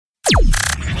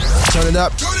Turn it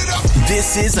up.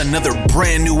 This is another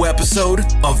brand new episode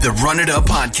of the Run It Up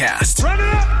podcast. Run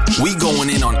it up! We going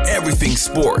in on everything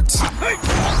sports,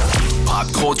 pop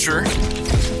culture,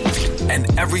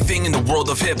 and everything in the world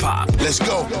of hip hop. Let's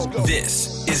go.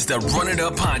 This is the Run It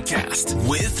Up podcast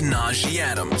with Najee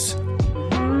Adams.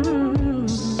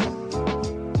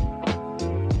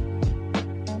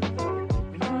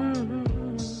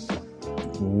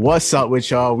 What's up with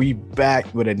y'all? We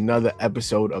back with another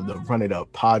episode of the Run It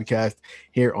Up podcast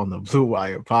here on the Blue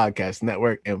Wire Podcast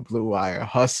Network and Blue Wire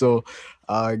Hustle.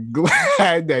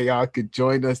 Glad that y'all could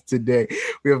join us today.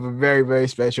 We have a very, very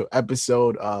special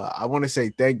episode. I want to say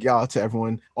thank y'all to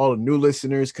everyone, all the new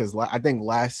listeners, because I think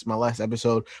my last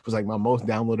episode was like my most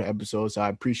downloaded episode. So I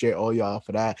appreciate all y'all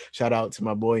for that. Shout out to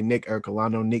my boy Nick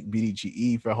Ercolano, Nick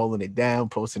BDGE, for holding it down,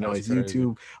 posting on his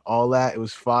YouTube, all that. It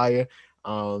was fire.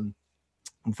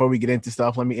 Before we get into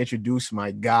stuff, let me introduce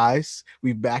my guys.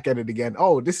 We back at it again.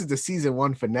 Oh, this is the season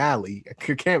 1 finale. I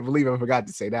can't believe I forgot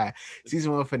to say that.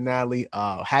 Season 1 finale.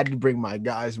 Had to bring my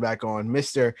guys back on.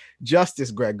 Mr.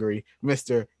 Justice Gregory,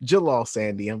 Mr. Jalaal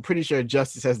Sandy. I'm pretty sure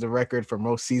Justice has the record for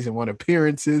most season 1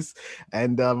 appearances.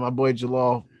 And my boy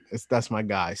Jalaal, that's my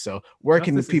guy. So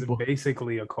working Justice the people. is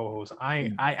basically a co-host.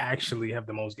 I actually have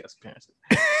the most guest appearances.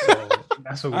 So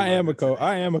that's what I am a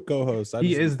co-host.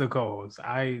 He is the co-host.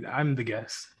 I'm the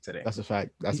guest today. That's a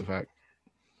fact. That's right.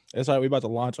 We about to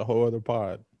launch a whole other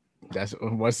pod.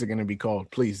 What's it going to be called?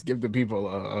 Please give the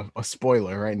people a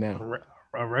spoiler right now.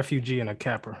 A refugee and a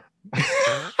capper.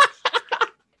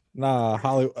 Nah,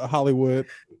 Hollywood.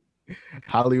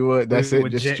 That's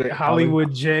it.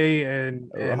 Hollywood J and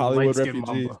Hollywood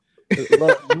refugees.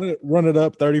 Run it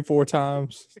up 34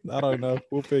 times. I don't know.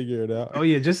 We'll figure it out. Oh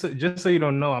yeah, just so you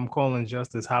don't know, I'm calling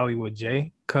Justice Hollywood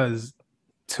J because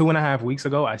 2.5 weeks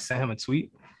ago I sent him a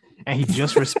tweet and he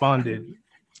just responded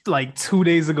like 2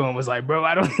 days ago and was like, "Bro,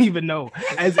 I don't even know."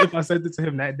 As if I sent it to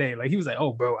him that day. Like he was like,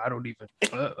 "Oh, bro, I don't even."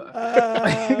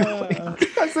 I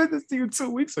sent this to you 2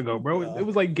 weeks ago, bro. It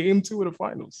was like game 2 of the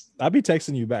finals. I'll be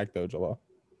texting you back though, Jalaal.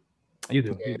 You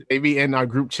do. They be in our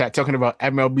group chat talking about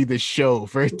MLB The Show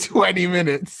for 20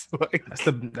 minutes. Like,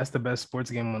 that's the best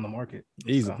sports game on the market.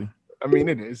 Easily. So. I mean,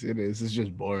 it is. It's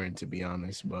just boring, to be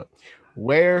honest. But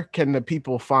where can the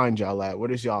people find y'all at?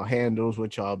 What is y'all handles?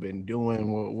 What y'all been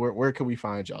doing? Where can we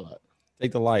find y'all at?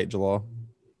 Take the light, Jalaal.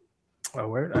 Oh,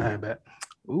 where I have that?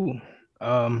 Ooh.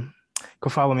 Go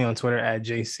follow me on Twitter at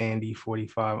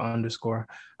jsandy45_.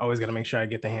 I always got to make sure I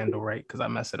get the handle right because I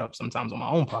mess it up sometimes on my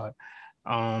own pod.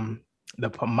 My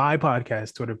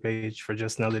podcast Twitter page for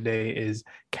Just Another Day is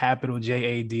capital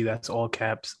JAD, that's all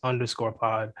caps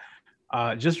 _pod.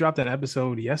 Just dropped an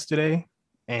episode yesterday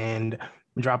and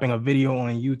I'm dropping a video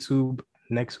on YouTube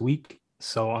next week,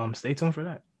 so stay tuned for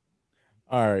that.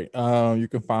 All right, you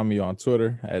can find me on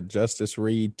Twitter at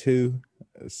JusticeReed2.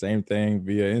 Same thing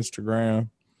via Instagram.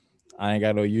 I ain't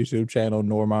got no YouTube channel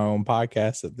nor my own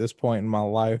podcast at this point in my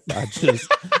life. I just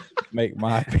make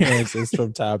my appearances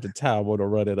from time to time to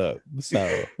Run It Up.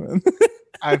 So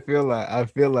I feel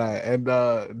like, and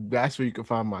that's where you can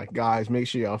find my guys. Make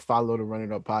sure y'all follow the Run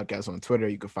It Up podcast on Twitter.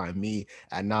 You can find me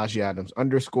at Najee Adams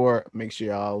 _. Make sure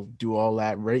y'all do all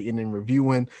that rating and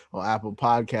reviewing on Apple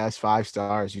Podcasts, 5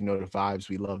 stars. You know the vibes.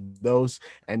 We love those.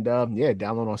 And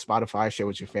download on Spotify, share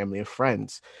with your family and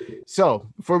friends. So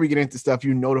before we get into stuff,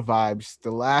 you know the vibes.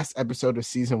 The last episode of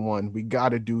season 1, we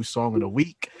gotta do Song of the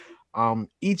Week.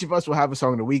 Each of us will have a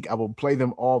song of the week. I will play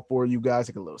them all for you guys,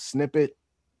 like a little snippet.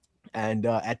 And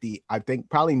I think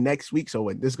probably next week. So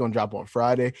this is going to drop on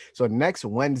Friday. So next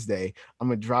Wednesday, I'm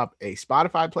going to drop a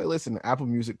Spotify playlist and an Apple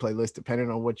Music playlist, depending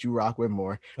on what you rock with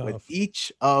more, with each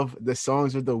of the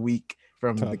songs of the week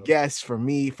from the guests, from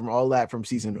me, from all that, from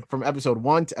episode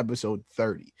 1 to episode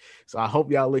 30. So I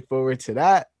hope y'all look forward to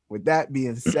that. With that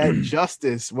being said,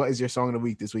 Justice, what is your song of the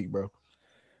week this week, bro?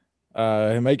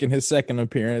 Making his second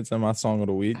appearance in my song of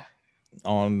the week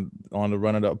on the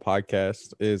Run It Up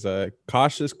podcast is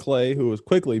Cautious Clay, who has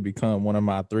quickly become one of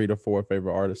my 3 to 4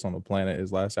 favorite artists on the planet.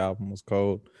 His last album was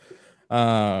Cold.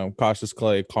 Cautious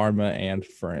Clay, Karma and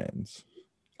Friends.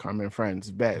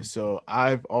 Bet. So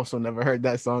I've also never heard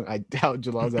that song. I doubt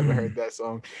Jalal's ever heard that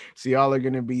song. So y'all are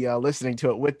going to be listening to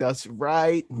it with us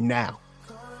right now.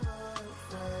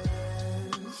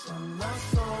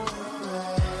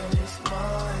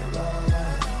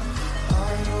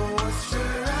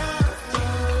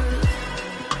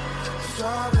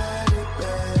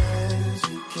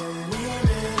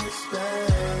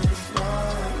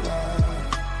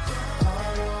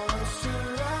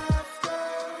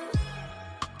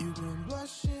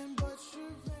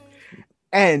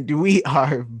 And we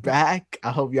are back. I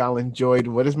hope y'all enjoyed.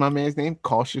 What is my man's name?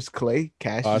 Cautious Clay.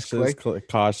 Cautious Clay.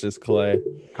 Cautious Clay.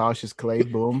 Cautious Clay.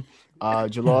 Boom.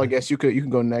 Jalaal, I guess you can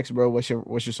go next, bro. What's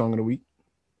your song of the week?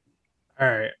 All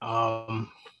right.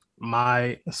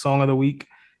 My song of the week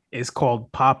is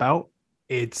called "Pop Out."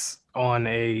 It's on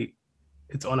a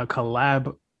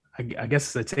collab. I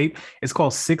guess it's a tape. It's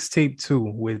called Six Tape 2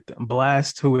 with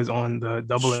Blast, who is on the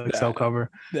double XL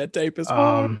cover. That tape is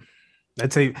hard. That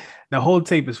tape, the whole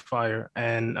tape is fire.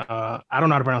 And I don't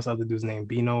know how to pronounce the other dude's name.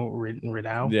 Bino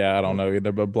Ridao. Yeah, I don't know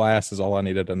either, but Blast is all I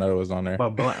needed to know is on there.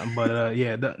 But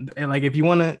yeah, and like if you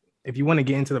want to get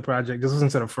into the project, just listen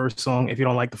to the first song. If you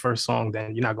don't like the first song,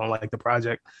 then you're not gonna like the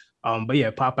project. But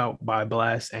yeah, Pop Out by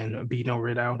Blast and Bino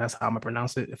Ridao. That's how I'm gonna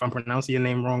pronounce it. If I'm pronouncing your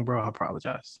name wrong, bro, I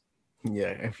apologize.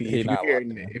 Yeah, if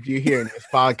you're hearing this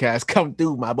podcast, come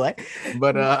through, my boy.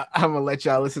 But I'm gonna let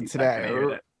y'all listen to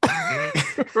that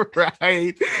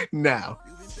right now.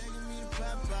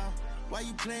 Why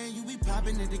you playing? You be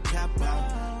popping at the cap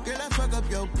out. Girl, I fuck up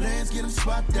your plans, get them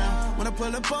swapped out. When I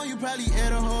pull up on you, probably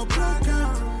air the whole block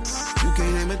out. You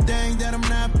can't name a thing that I'm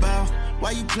not about.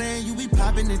 Why you playing? You be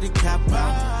popping at the cap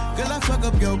out. Girl, I fuck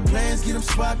up your plans, get them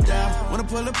swapped out. When I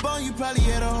pull up on you, probably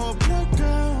air the whole block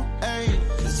out. Hey,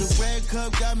 this a red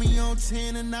cup, got me on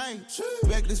 10 tonight.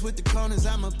 Reckless with the corners,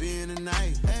 I'ma be in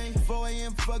tonight. Hey, 4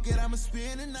 a.m., fuck it, I'ma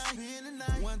spend the night.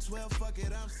 112, fuck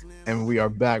it, I'm slim. And we are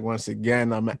back once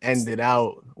again. I'm gonna end it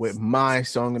out with my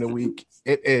song of the week.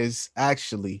 It is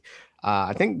actually,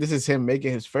 I think this is him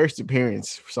making his first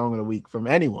appearance for song of the week from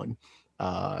anyone.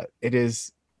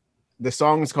 The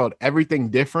song is called Everything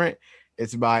Different.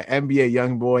 It's by NBA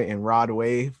Youngboy and Rod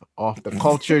Wave off the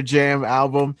Culture Jam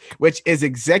album, which is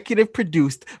executive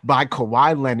produced by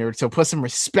Kawhi Leonard. So put some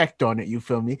respect on it. You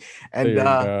feel me? And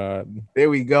there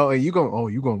we go. And you're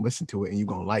gonna listen to it and you're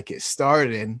gonna like it.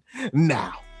 Starting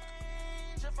now.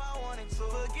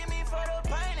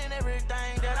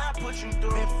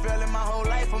 Been feeling my whole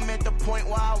life, I'm at the point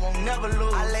where I won't never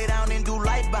lose. I lay down and do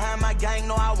life behind my gang,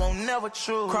 no, I won't never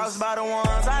choose. Crossed by the ones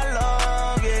I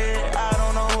love, yeah, I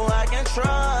don't know who I can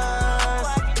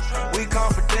trust. We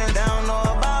confident, they don't know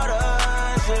about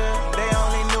us, yeah. They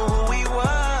only knew who we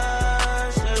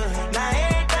was, yeah. Now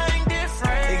everything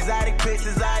different. Exotic pics,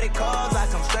 exotic cars, I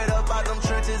come straight up out them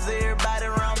trenches, everybody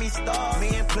around me star. Me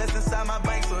and Plus inside my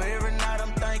bank, so every night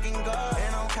I'm thanking God.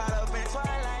 And I'm caught up in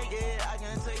twilight, yeah, I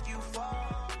can take you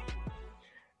far.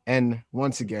 And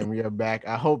once again, we are back.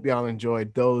 I hope y'all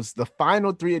enjoyed the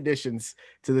final 3 additions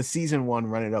to the season 1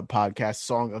 Run It Up podcast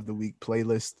song of the week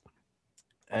playlist.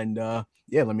 And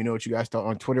yeah, let me know what you guys thought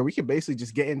on Twitter. We can basically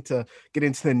just get into the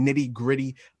nitty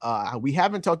gritty. We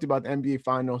haven't talked about the NBA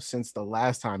finals since the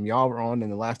last time y'all were on,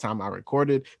 and the last time I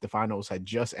recorded, the finals had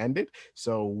just ended.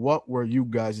 So what were you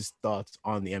guys' thoughts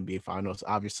on the NBA finals?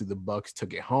 Obviously the Bucks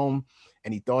took it home.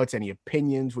 Any thoughts, any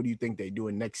opinions? What do you think they're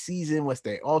doing next season? What's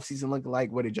their offseason look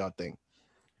like? What did y'all think?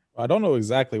 I don't know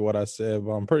exactly what I said,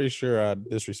 but I'm pretty sure I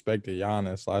disrespected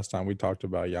Giannis last time we talked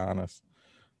about Giannis.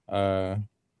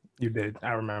 You did.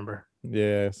 I remember.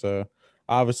 Yeah, so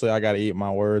obviously I got to eat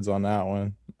my words on that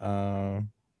one.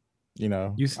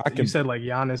 You said like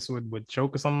Giannis would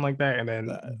choke or something like that, and then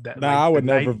I would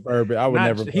never verb it. I would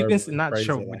never. He didn't not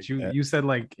choke, like but you said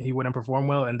like he wouldn't perform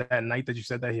well, and that night that you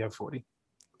said that he had 40.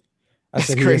 I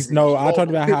said crazy. I talked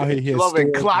about how he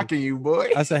loving clocking you,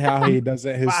 boy. I said how he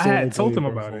doesn't historically I had told him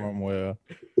about it. Well,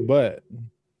 but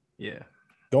yeah,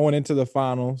 going into the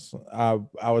finals, I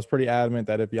was pretty adamant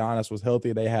that if Giannis was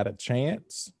healthy, they had a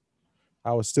chance.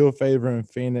 I was still favoring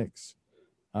Phoenix.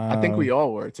 I think we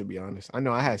all were, to be honest. I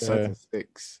know I had Suns in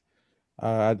 6.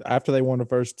 After they won the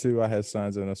first 2, I had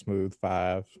Suns in a smooth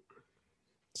 5.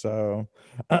 So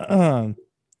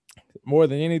more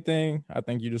than anything, I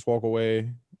think you just walk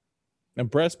away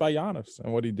impressed by Giannis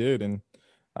and what he did, and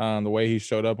the way he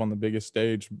showed up on the biggest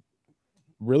stage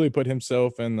really put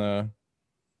himself in the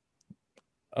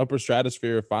upper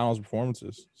stratosphere of finals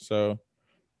performances. So,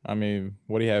 I mean,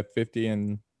 what do you have, 50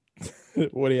 and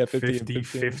what do you have, 50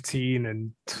 15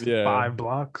 and 5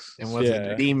 blocks? And was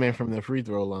a demon from the free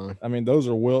throw line. I mean, those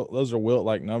are Wilt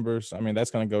like numbers. I mean,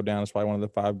 that's going to go down as probably one of the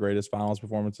 5 greatest finals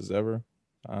performances ever.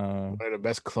 One of the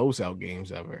best closeout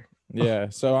games ever. Yeah.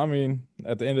 So, I mean,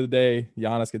 at the end of the day,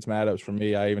 Giannis gets mad ups for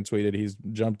me. I even tweeted he's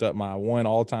jumped up my 1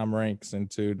 all-time ranks and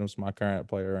 2 just my current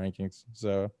player rankings.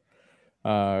 So,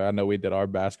 I know we did our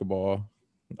basketball.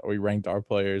 We ranked our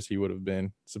players. He would have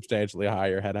been substantially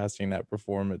higher had I seen that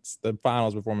performance, the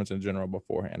finals performance in general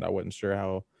beforehand. I wasn't sure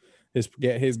how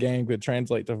his game could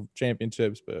translate to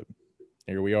championships, but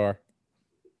here we are.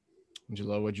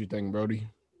 Jalaal, what'd you think, Brody?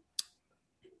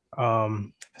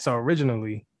 So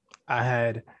originally I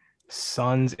had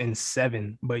Suns in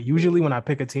 7. But usually when I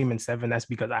pick a team in 7, that's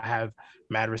because I have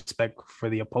mad respect for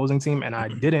the opposing team, and I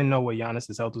didn't know what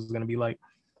Giannis's health was going to be like.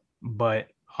 But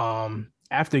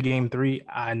after Game 3,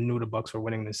 I knew the Bucks were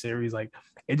winning the series. Like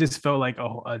it just felt like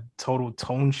a total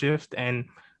tone shift, and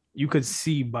you could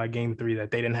see by Game 3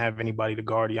 that they didn't have anybody to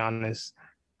guard Giannis.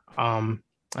 And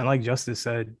like Justice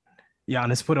said,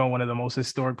 Giannis put on one of the most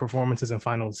historic performances in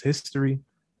finals history.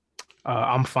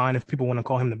 I'm fine if people want to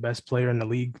call him the best player in the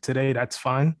league today. That's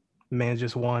fine. The man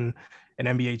just won an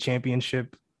NBA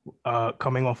championship,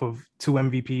 coming off of 2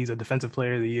 MVPs, a Defensive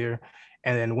Player of the Year,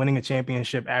 and then winning a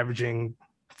championship, averaging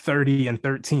 30 and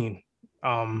 13.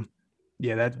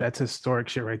 Yeah, that's historic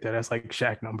shit right there. That's like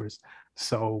Shaq numbers.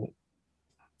 So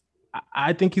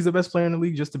I think he's the best player in the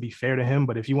league, just to be fair to him.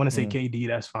 But if you want to say KD,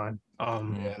 that's fine.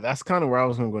 Yeah, that's kind of where I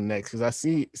was gonna go next, because I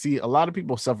see a lot of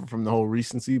people suffer from the whole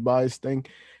recency bias thing,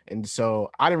 and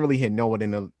so I didn't really hear no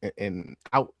one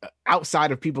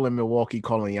outside of people in Milwaukee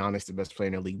calling Giannis the best player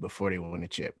in the league before they win a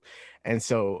chip, and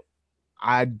so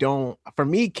I don't. For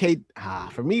me,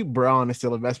 Braun is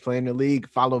still the best player in the league,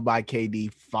 followed by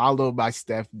KD, followed by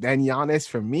Steph, then Giannis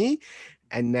for me,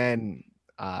 and then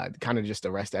kind of just the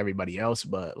rest of everybody else.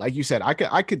 But like you said,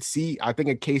 I could see, I think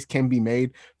a case can be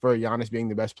made for Giannis being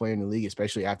the best player in the league,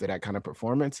 especially after that kind of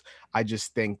performance. I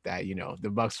just think that, the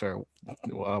Bucks are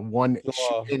 1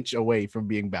 inch away from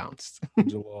being bounced.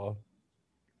 Jalaal.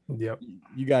 Yep.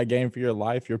 You got a game for your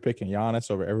life. You're picking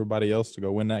Giannis over everybody else to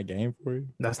go win that game for you.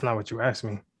 That's not what you asked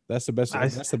me. That's the best.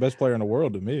 That's the best player in the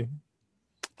world to me.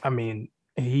 I mean,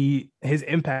 his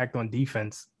impact on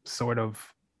defense sort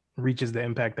of reaches the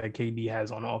impact that KD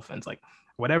has on offense. Like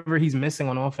whatever he's missing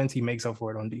on offense, he makes up for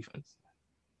it on defense.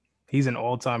 He's an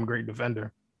all-time great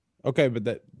defender. Okay,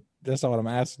 but that's not what I'm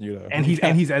asking you though. And he's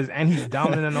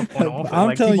dominant enough on offense.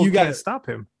 I'm telling you, can't stop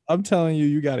him. I'm telling you,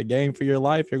 you got a game for your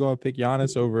life. You're going to pick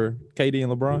Giannis over KD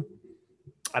and LeBron.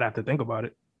 I'd have to think about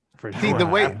it. For See, sure. the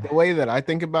way that I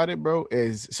think about it, bro,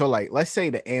 is so like, let's say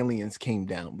the aliens came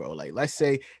down, bro. Like, let's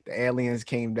say the aliens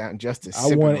came down just to.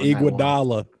 I want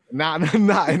Iguodala. Nah.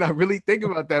 And I really think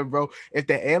about that, bro. If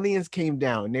the aliens came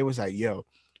down and they was like, yo,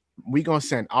 we gonna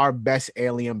send our best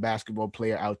alien basketball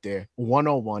player out there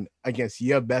 1-on-1 against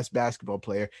your best basketball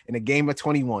player in a game of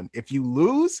 21. If you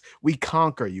lose, we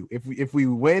conquer you. If we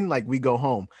win, like we go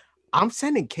home. I'm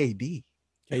sending KD.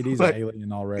 KD's an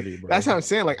alien already, bro. That's what I'm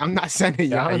saying. Like, I'm not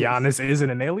sending Giannis. Giannis isn't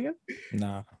an alien?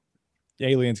 Nah. The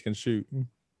aliens can shoot.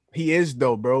 He is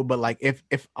though, bro. But like, if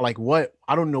like what,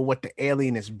 I don't know what the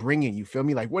alien is bringing. You feel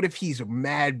me? Like, what if he's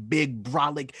mad big,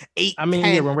 brolic, 8? I mean,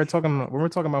 10? Yeah. When we're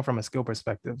talking about from a skill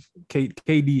perspective,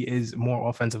 KD is more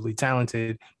offensively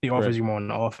talented. He offers you more on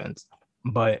the offense,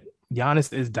 but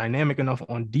Giannis is dynamic enough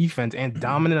on defense and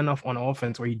dominant enough on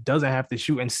offense where he doesn't have to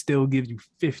shoot and still give you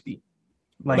 50.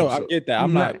 Like, no, I get that.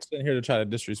 I'm not sitting here to try to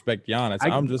disrespect Giannis.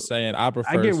 I'm just saying I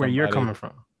prefer. I get where you're coming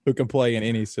from. Who can play in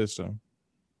any system.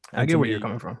 I get where you're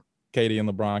coming from. KD and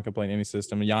LeBron can play in any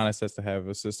system. And Giannis has to have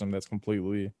a system that's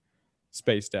completely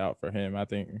spaced out for him. I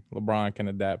think LeBron can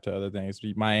adapt to other things.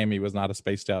 Miami was not a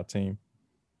spaced out team,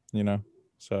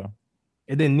 so.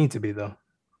 It didn't need to be, though.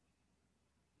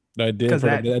 No, it did.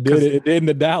 It did in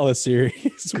the Dallas series.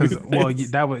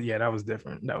 That was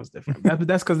different.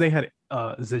 That's because they had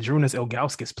Zydrunas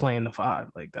Ilgauskas playing the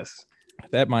 5. Like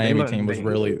that Miami team was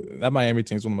really one of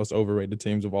the most overrated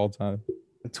teams of all time.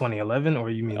 2011, or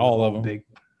you mean all of them?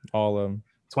 All of them.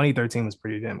 2013 was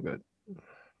pretty damn good.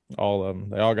 All of them.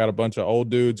 They all got a bunch of old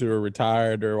dudes who are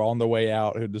retired or on the way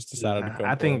out who just decided to come.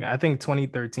 I think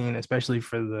 2013, especially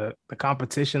for the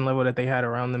competition level that they had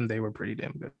around them, they were pretty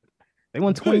damn good. They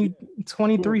won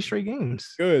 23 straight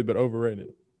games. Good, but overrated.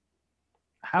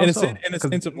 How in so? In a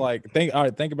sense of like, think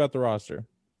about the roster.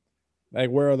 Like,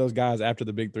 where are those guys after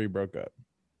the big 3 broke up?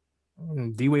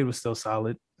 D-Wade was still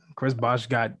solid. Chris Bosh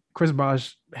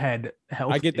had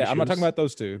health. I get that. Issues. I'm not talking about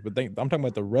those two, but I'm talking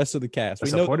about the rest of the cast. The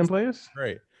supporting players?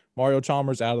 Great. Mario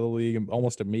Chalmers out of the league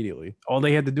almost immediately. All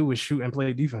they had to do was shoot and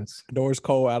play defense. Doris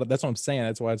Cole out of. That's what I'm saying.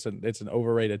 That's why it's an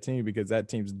overrated team, because that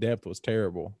team's depth was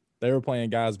terrible. They were playing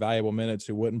guys valuable minutes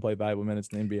who wouldn't play valuable minutes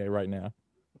in the NBA right now.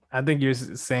 I think you're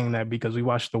saying that because we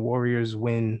watched the Warriors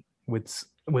win with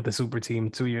the super team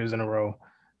 2 years in a row.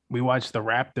 We watched the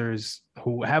Raptors,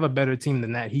 who have a better team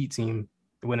than that Heat team,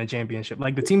 win a championship.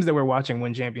 Like, the teams that we're watching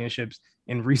win championships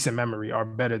in recent memory are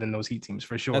better than those Heat teams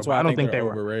for sure. That's why I don't think they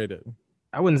were overrated.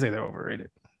 I wouldn't say they're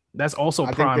overrated. That's also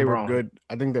I prime. think they were good.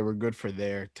 I think they were good for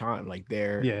their time, like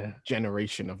their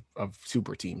generation of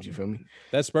super teams. You feel me?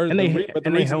 That Spurs, but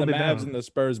the reason the Mavs and the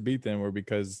Spurs beat them were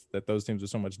because that those teams were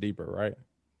so much deeper, right?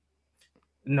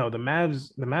 No, the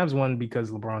Mavs won because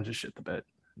LeBron just shit the bed.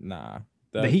 Nah,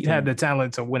 The Heat had the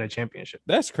talent to win a championship.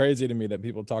 That's crazy to me that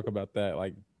people talk about that.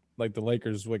 Like the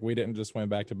Lakers, like we didn't just win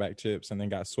back-to-back chips and then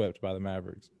got swept by the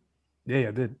Mavericks. Yeah,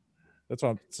 I did. That's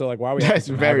why. So like, why we That's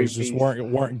the very Mavericks just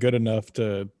weren't good enough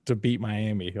to beat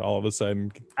Miami all of a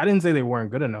sudden. I didn't say they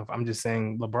weren't good enough. I'm just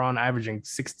saying LeBron averaging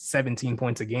 17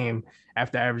 points a game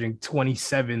after averaging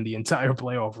 27 the entire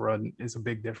playoff run is a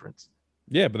big difference.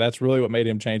 Yeah, but that's really what made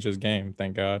him change his game.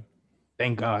 Thank God.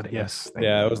 Thank God. Yes. Thank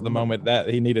God. God. It was the moment that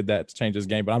he needed that to change his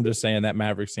game. But I'm just saying that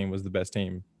Mavericks team was the best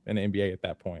team in the NBA at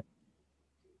that point.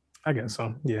 I guess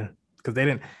so. Yeah. Because they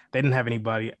didn't have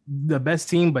anybody, the best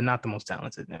team, but not the most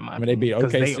talented. In my opinion. They beat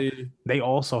OKC. They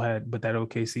also had, but that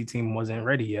OKC team wasn't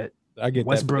ready yet. I get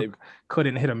Westbrook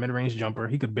couldn't hit a mid-range jumper.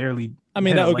 He could barely. I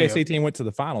mean, that OKC team went to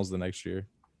the finals the next year.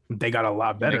 They got a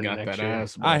lot better next year.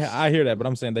 I hear that, but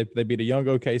I'm saying they beat a young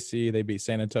OKC. They beat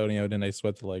San Antonio. Then they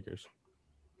swept the Lakers,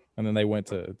 and then they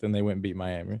went and beat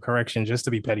Miami. Correction, just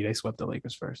to be petty, they swept the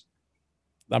Lakers first.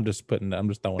 I'm just throwing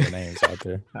the names out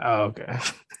there. Oh, okay.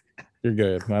 You're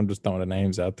good. I'm just throwing the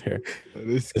names out there.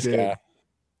 This guy.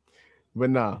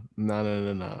 But no.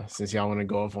 Since y'all want to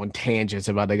go off on tangents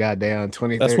about the goddamn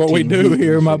 2013. That's what we do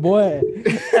here, my boy.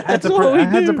 I had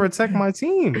to protect my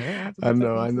team. I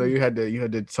know. You had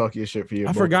to talk your shit for your.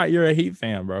 I forgot you're a Heat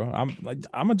fan, bro.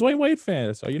 I'm a Dwayne Wade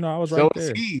fan, so I was right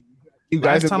there. You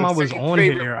guys, last time I was on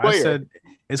here, I said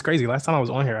it's crazy. Last time I was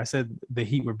on here, I said the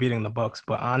Heat were beating the Bucks,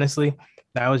 but honestly,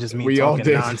 that was just me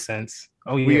talking nonsense.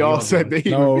 Oh yeah, we all said that.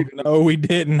 No, we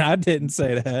didn't. I didn't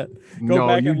say that.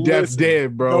 No, you def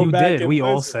did, bro. You did. We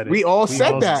all said it. We all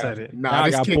said that. Nah,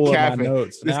 this kid capping.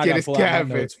 This kid is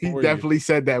capping. He definitely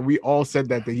said that. We all said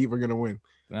that the Heat were gonna win.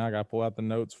 Now I gotta pull out the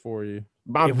notes for you.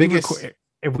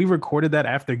 If we recorded that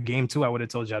after game 2, I would have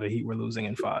told y'all the Heat were losing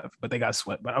in 5, but they got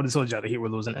swept. But I would have told y'all the Heat were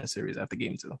losing that series after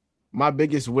game 2. My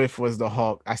biggest whiff was the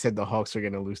Hawks. I said the Hawks are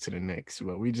gonna lose to the Knicks,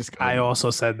 but we just. I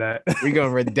also said that. We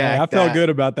gonna redact. I felt good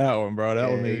about that one, bro. That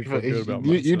one made me feel good about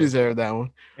you deserve that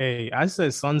one. Hey, I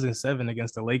said Suns in 7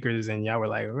 against the Lakers, and y'all were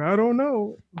like, I don't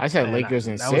know. I said Lakers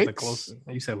in 6. That was the closest.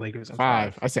 You said Lakers in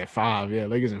 5. I said 5. Yeah,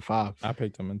 Lakers in 5. I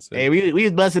picked them in 6. Hey, we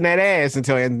was busting that ass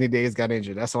until Anthony Davis got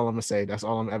injured. That's all I'm gonna say. That's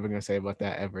all I'm ever gonna say about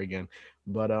that ever again.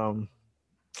 But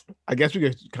I guess we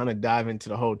could kind of dive into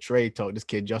the whole trade talk. This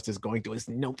kid Justice going through his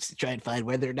notes to try and find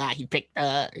whether or not he picked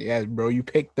yeah, bro, you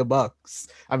picked the Bucks.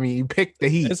 I mean, you picked the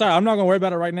Heat. It's all right. I'm not gonna worry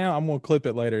about it right now. I'm gonna clip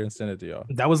it later and send it to y'all.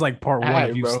 That was like part 1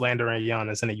 of you slandering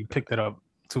Giannis, and then you picked it up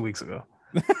 2 weeks ago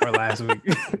or last week.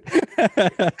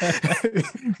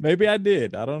 Maybe I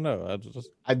did. I don't know.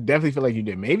 I definitely feel like you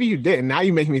did. Maybe you didn't. Now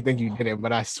you make me think you didn't,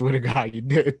 but I swear to God you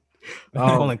did.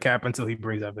 Pulling cap until he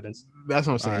brings evidence. That's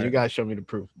what I'm saying. Right. You guys show me the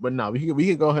proof. But no, we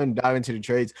can go ahead and dive into the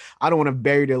trades. I don't want to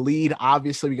bury the lead.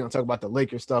 Obviously, we're gonna talk about the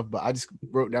Lakers stuff, but I just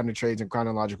wrote down the trades in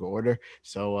chronological order.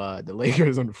 So the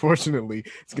Lakers, unfortunately,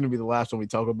 it's gonna be the last one we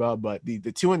talk about. But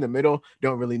the two in the middle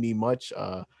don't really need much.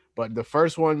 But the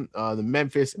first one, the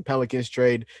Memphis and Pelicans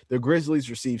trade, the Grizzlies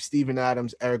received Steven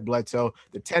Adams, Eric Bledsoe,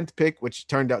 the 10th pick, which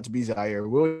turned out to be Zaire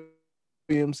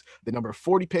Williams, the number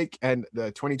 40 pick, and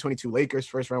the 2022 Lakers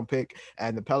first round pick.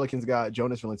 And the Pelicans got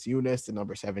Jonas Valanciunas, the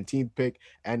number 17th pick,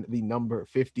 and the number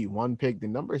 51 pick. The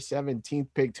number 17th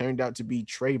pick turned out to be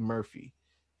Trey Murphy.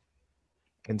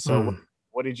 And so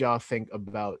what did y'all think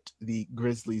about the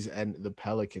Grizzlies and the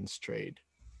Pelicans trade?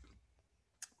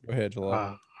 Go ahead,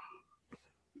 Jalaal.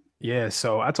 Yeah,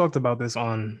 so I talked about this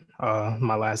on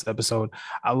my last episode.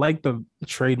 I like the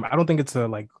trade. I don't think it's a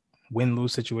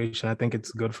win-lose situation. I think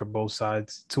it's good for both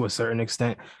sides to a certain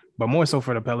extent, but more so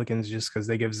for the Pelicans just because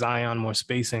they give Zion more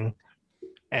spacing,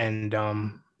 and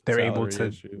they're able to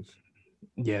issues.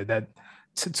 Yeah, that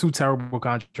 2 terrible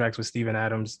contracts with Steven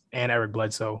Adams and Eric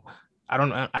Bledsoe.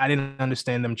 I didn't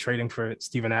understand them trading for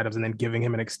Steven Adams and then giving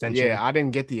him an extension. Yeah, I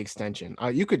didn't get the extension.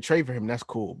 You could trade for him, that's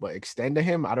cool, but extend to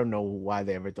him, I don't know why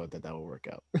they ever thought that would work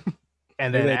out.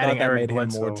 And then adding Eric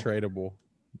Bledsoe more tradable.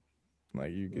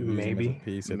 Like you could maybe.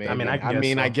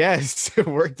 I guess it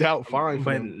worked out fine.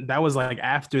 But that was like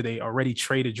after they already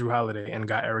traded Drew Holiday and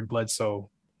got Eric Bledsoe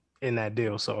in that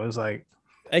deal. So it was like,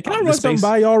 hey, can I run something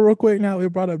by y'all real quick now? We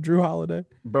brought up Drew Holiday.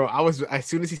 Bro, as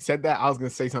soon as he said that, I was gonna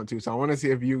say something too. So I want to see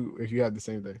if you had the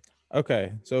same thing.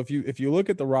 Okay, so if you look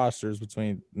at the rosters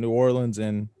between New Orleans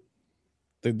and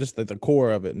the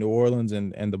core of it, New Orleans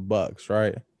and the Bucks,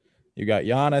 right? You got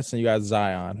Giannis and you got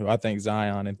Zion, who I think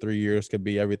Zion in 3 years could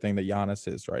be everything that Giannis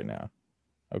is right now.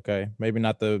 Okay, maybe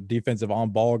not the defensive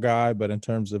on-ball guy, but in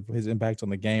terms of his impact on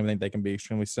the game, I think they can be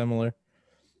extremely similar.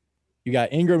 You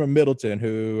got Ingram and Middleton,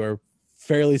 who are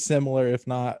fairly similar, if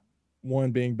not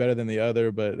one being better than the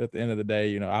other. But at the end of the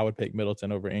day, I would pick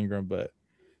Middleton over Ingram, but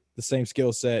the same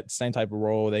skill set, same type of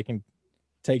role. They can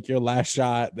take your last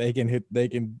shot.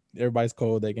 Everybody's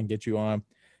cold. They can get you on.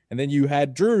 And then you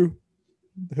had Drew,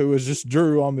 who was just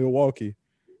Drew on Milwaukee.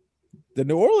 The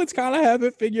New Orleans kind of have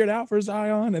it figured out for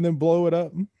Zion and then blow it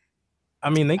up. I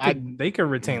mean, they could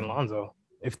retain Lonzo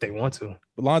if they want to.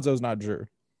 But Lonzo's not Drew.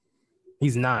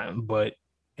 He's not, but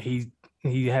I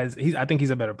think he's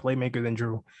a better playmaker than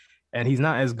Drew, and he's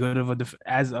not as good of a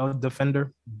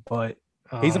defender. But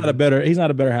he's not a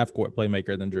better half court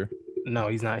playmaker than Drew. No,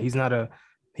 he's not.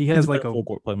 He has like a full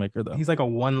court playmaker though. He's like a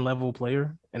one level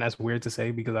player, and that's weird to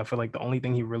say because I feel like the only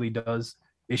thing he really does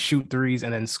is shoot threes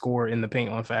and then score in the paint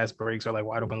on fast breaks or like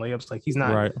wide open layups. Like he's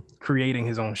not creating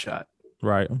his own shot.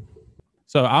 Right.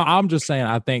 So I'm just saying,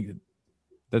 I think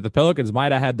that the Pelicans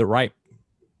might have had the right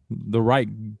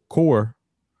core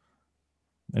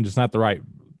and just not the right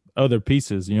other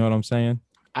pieces. You know what I'm saying?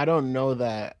 I don't know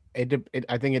that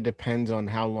I think it depends on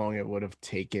how long it would have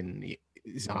taken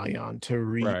Zion to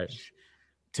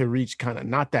reach kind of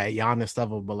not that Giannis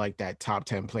level, but like that top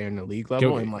 10 player in the league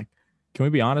level. Can we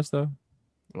be honest though?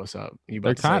 What's up?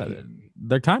 They're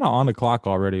kind of on the clock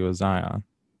already with Zion.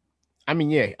 I mean,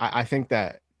 yeah, I think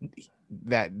that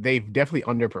they've definitely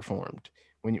underperformed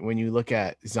when you look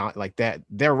at Zion like that,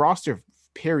 their roster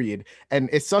period. And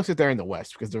it sucks that they're in the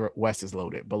West because the West is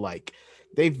loaded, but like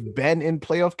they've been in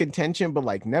playoff contention, but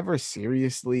like never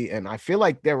seriously. And I feel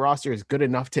like their roster is good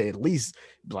enough to at least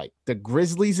like the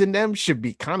Grizzlies and them should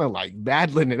be kind of like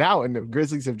battling it out. And the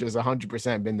Grizzlies have just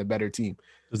 100% been the better team.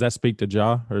 Does that speak to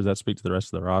Ja or does that speak to the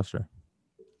rest of the roster?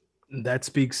 That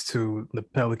speaks to the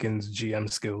Pelicans GM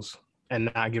skills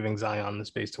and not giving Zion the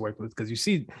space to work with. Because you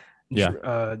see,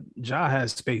 Ja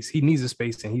has space. He needs a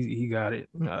space and he got it.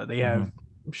 They have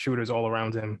shooters all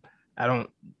around him.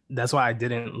 That's why I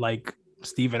didn't like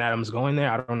Steven Adams going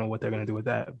there. I don't know what they're going to do with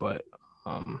that, but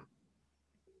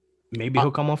maybe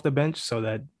he'll come off the bench so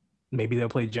that maybe they'll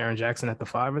play Jaren Jackson at the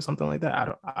 5 or something like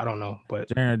that. I don't know, but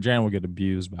Jaren will get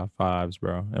abused by 5s,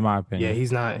 bro. In my opinion, yeah,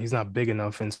 he's not big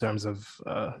enough in terms of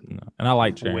and I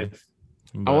like Jaren.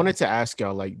 I wanted to ask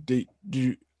y'all, like, do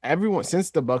you everyone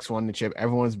since the Bucks won the chip,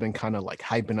 everyone's been kind of like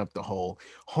hyping up the whole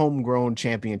homegrown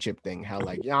championship thing. How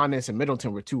like Giannis and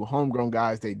Middleton were 2 homegrown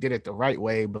guys, they did it the right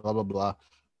way, blah blah blah.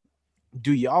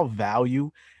 Do y'all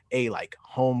value a like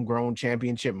homegrown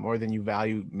championship more than you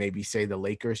value maybe say the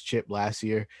Lakers chip last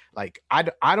year? Like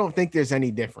I don't think there's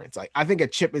any difference. Like I think a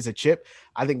chip is a chip.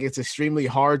 I think it's extremely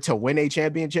hard to win a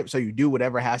championship, so you do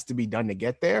whatever has to be done to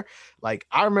get there. Like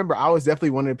I remember I was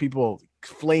definitely one of the people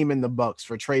flaming the Bucks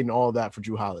for trading all that for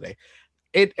Jrue Holiday.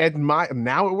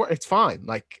 It's fine.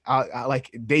 Like like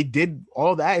they did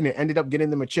all that and it ended up getting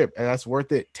them a chip, and that's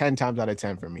worth it 10 times out of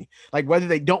 10 for me. Like whether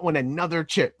they don't win another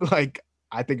chip, like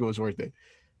I think it was worth it.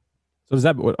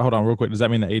 So hold on real quick. Does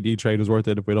that mean the AD trade is worth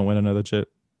it if we don't win another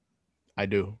chip? I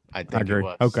do. I think I agree. It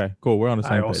was. Okay, cool. We're on the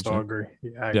same page. I also agree.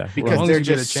 Yeah, because they're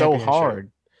just so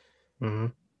hard. Mm-hmm.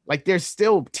 Like there's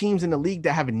still teams in the league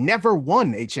that have never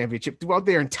won a championship throughout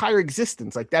their entire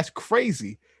existence. Like that's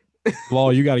crazy. Law,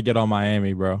 you got to get on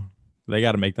Miami, bro. They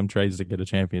got to make them trades to get a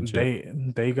championship.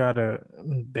 They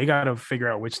gotta figure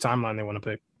out which timeline they want to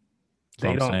pick.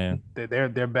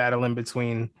 They're battling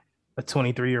between a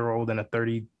 23-year-old and a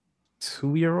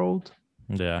 32-year-old.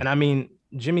 Yeah. And I mean,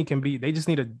 Jimmy can be. They just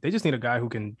need a guy who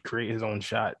can create his own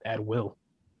shot at will.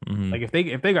 Mm-hmm. Like if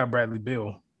they got Bradley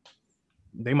Beal,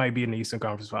 they might be in the Eastern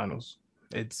Conference Finals.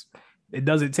 It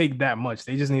doesn't take that much.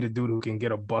 They just need a dude who can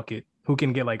get a bucket, who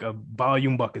can get like a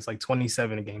volume buckets, like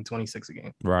 27 a game, 26 a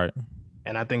game. Right.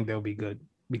 And I think they'll be good.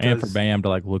 And for Bam to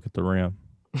like look at the rim.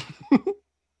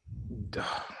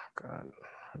 Oh, God.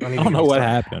 I don't know what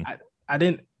happened. I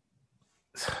didn't.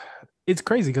 It's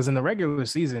crazy because in the regular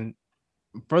season,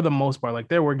 for the most part, like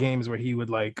there were games where he would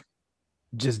like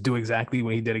just do exactly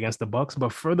what he did against the Bucks,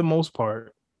 but for the most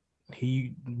part,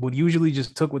 he would usually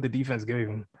just took what the defense gave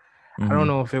him. Mm-hmm. I don't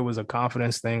know if it was a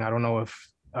confidence thing. I don't know if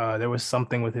there was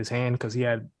something with his hand because he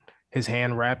had his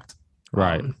hand wrapped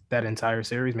that entire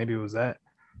series. Maybe it was that,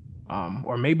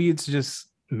 or maybe it's just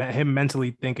him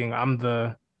mentally thinking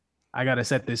I got to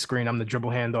set this screen. I'm the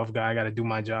dribble handoff guy. I got to do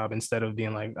my job instead of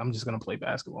being like, I'm just going to play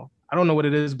basketball. I don't know what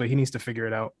it is, but he needs to figure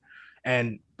it out.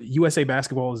 And USA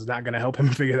basketball is not going to help him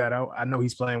figure that out. I know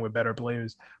he's playing with better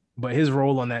players, but his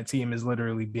role on that team is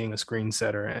literally being a screen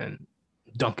setter and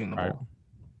dunking the ball.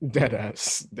 Dead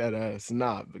ass.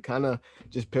 Nah, but kind of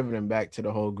just pivoting back to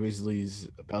the whole Grizzlies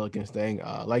Pelicans thing.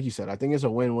 Like you said, I think it's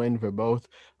a win-win for both.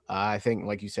 I think,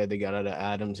 like you said, they got out of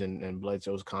Adams and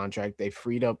Bledsoe's contract. They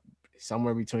freed up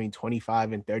somewhere between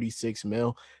 25 and 36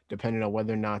 mil, depending on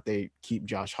whether or not they keep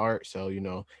Josh Hart. So,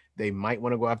 they might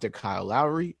want to go after Kyle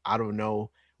Lowry. I don't know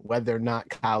whether or not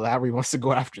Kyle Lowry wants to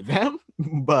go after them,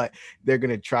 but they're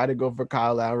going to try to go for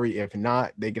Kyle Lowry. If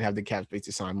not, they could have the cap space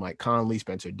to sign Mike Conley,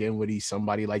 Spencer Dinwiddie,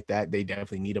 somebody like that. They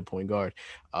definitely need a point guard.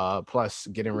 Plus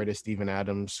getting rid of Steven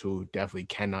Adams, who definitely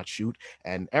cannot shoot,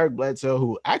 and Eric Bledsoe,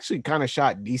 who actually kind of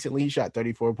shot decently. He shot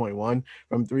 34.1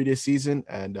 from 3 this season,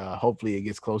 and hopefully it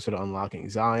gets closer to unlocking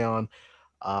Zion.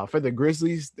 For the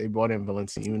Grizzlies, they brought in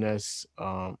Valanciunas.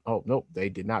 Nope, they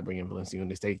did not bring in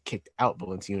Valanciunas. They kicked out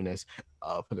Valanciunas.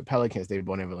 For the Pelicans, they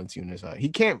brought in Valanciunas. He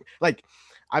can't, like,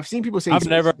 I've seen people say I've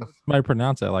never might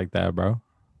pronounce it like that, bro.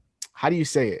 How do you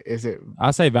say it? Is it I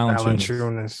say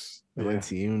Valanciunas.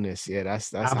 Valanciunas? Yeah,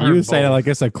 that's You would say it like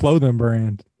it's a clothing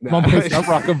brand. Nah. I'm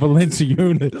rocking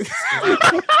Valanciunas.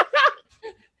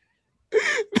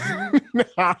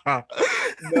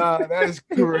 Nah, that's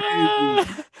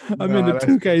crazy. I'm in the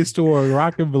 2K store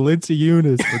rocking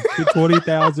Valanciunas for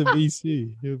 20,000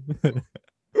 VC.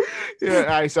 Yeah, all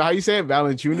right. So how you say it?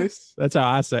 Valanciunas? That's how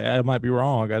I say it. I might be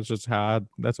wrong. That's just how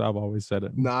I've always said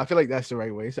it. No, I feel like that's the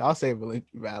right way. So I'll say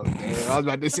Valanciunas. I was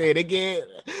about to say it again.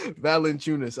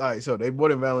 Valanciunas. All right, so they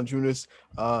brought in Valanciunas.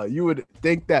 You would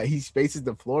think that he spaces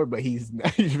the floor, but he's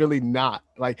really not.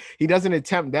 Like, he doesn't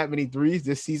attempt that many threes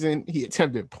this season. He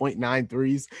attempted 0.9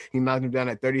 threes. He knocked him down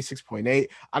at 36.8.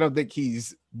 I don't think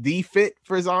he's the fit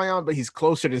for Zion, but he's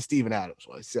closer than Steven Adams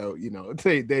was. So, you know,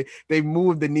 they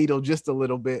moved the needle just a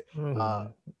little bit.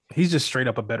 He's just straight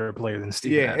up a better player than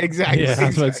Steven Adams. Exactly. Yeah, I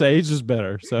was about to say he's just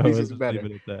better. So he's just better.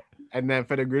 Leave it at that. And then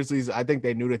for the Grizzlies, I think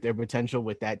they knew that their potential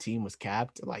with that team was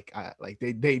capped. Like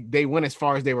they went as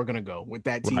far as they were gonna go with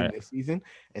that team this season,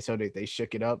 and so they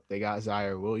shook it up. They got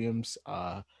Zaire Williams.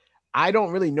 I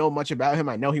don't really know much about him.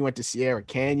 I know he went to Sierra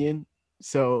Canyon,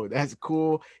 so that's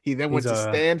cool. He then went to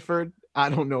Stanford. I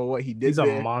don't know what he did. He's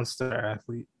a monster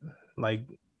athlete. Like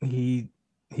he's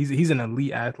an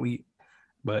elite athlete,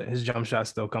 but his jump shot's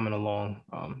still coming along.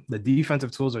 The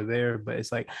defensive tools are there, but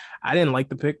it's like I didn't like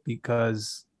the pick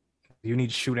because you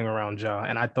need shooting around Ja.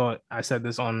 And I said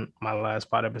this on my last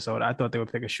pod episode. I thought they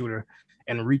would pick a shooter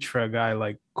and reach for a guy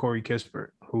like Corey Kispert,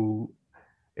 who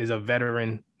is a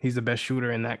veteran. He's the best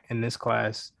shooter in this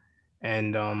class.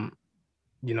 And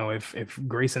you know, if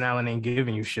Grayson Allen ain't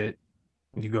giving you shit,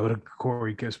 you go to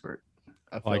Corey Kispert.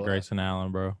 I like Grayson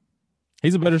Allen, bro.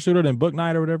 He's a better shooter than Book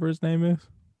Knight or whatever his name is.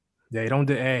 Yeah, don't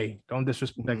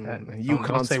disrespect that.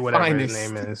 Don't say whatever his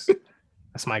name is.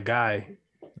 That's my guy.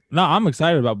 No, I'm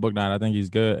excited about Book Knight. I think he's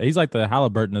good. He's like the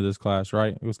Halliburton of this class,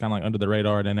 right? It was kind of like under the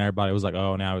radar, and then everybody was like,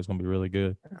 "Oh, now he's gonna be really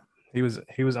good." He was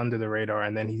under the radar,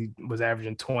 and then he was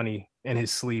averaging 20 in his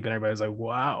sleep, and everybody's like,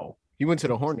 "Wow." He went to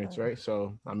the Hornets, right?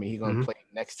 So I mean, he's gonna play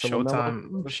next to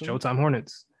Showtime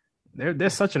Hornets. They're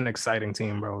such an exciting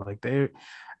team, bro. Like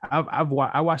I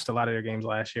watched a lot of their games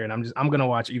last year, and I'm gonna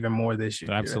watch even more this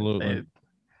year. Absolutely.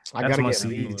 I gotta get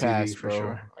League Pass, bro.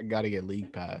 Sure. I gotta get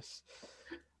League Pass.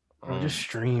 Just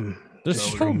stream. There's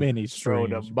so many streams.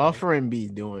 Bro, the buffering be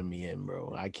doing me in,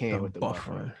 bro. I can't with the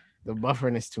buffering. The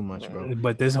buffering is too much, bro.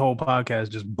 But this whole podcast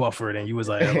just buffered, and you was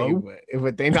like, "Hello."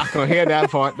 But they not gonna hear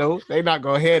that part, though. They not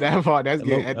gonna hear that part. That's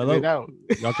getting edited out.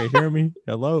 Y'all can hear me?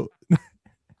 Hello.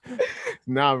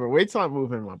 Nah, bro. Wait till I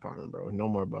move in my apartment, bro. No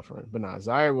more buffering. But nah,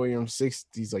 Zaire Williams,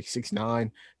 he's like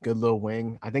 6'9", good little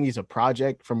wing. I think he's a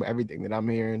project from everything that I'm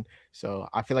hearing. So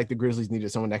I feel like the Grizzlies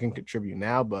needed someone that can contribute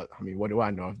now. But I mean, what do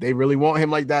I know? If they really want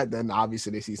him like that, then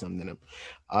obviously they see something in him.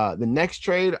 The next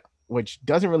trade, which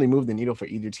doesn't really move the needle for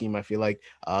either team, I feel like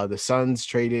the Suns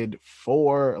traded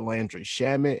for Landry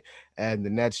Shamet, and the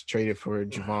Nets traded for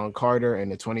Javon Carter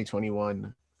and the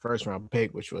 2021 first round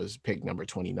pick, which was pick number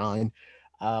 29.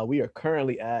 We are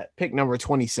currently at pick number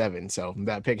 27. So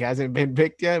that pick hasn't been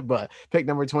picked yet, but pick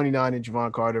number 29 is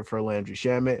Javon Carter for Landry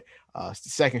Shamet. It's the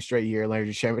second straight year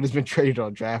Landry Shamet has been traded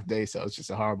on draft day, so it's just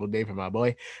a horrible day for my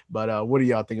boy. But what do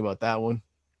y'all think about that one?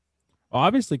 Well,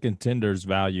 obviously, contenders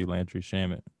value Landry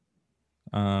Shamet.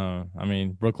 I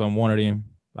mean, Brooklyn wanted him.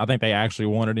 I think they actually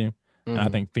wanted him, and I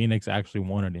think Phoenix actually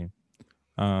wanted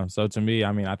him. So to me,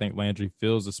 I mean, I think Landry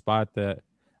fills the spot that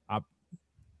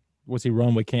what's he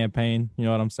run with campaign? You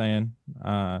know what I'm saying?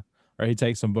 Or he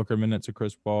takes some Booker minutes to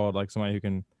Chris Paul, like somebody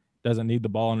who doesn't need the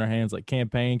ball in their hands. Like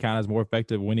campaign kind of is more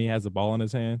effective when he has the ball in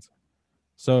his hands.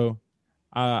 So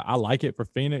I like it for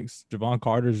Phoenix. Javon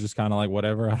Carter is just kind of like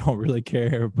whatever. I don't really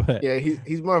care. But yeah,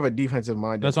 he's more of a defensive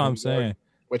minded. That's what I'm saying.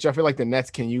 Which I feel like the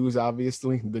Nets can use,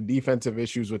 obviously. The defensive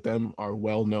issues with them are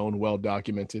well known, well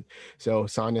documented. So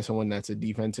signing someone that's a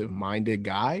defensive minded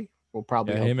guy will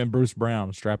probably help. Him and Bruce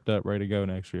Brown strapped up, ready to go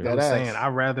next year. I was saying I'd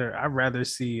rather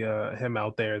see him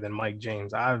out there than Mike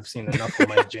James. I've seen enough of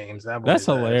Mike James. That's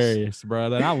hilarious,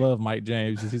 bro. I love Mike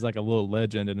James. He's like a little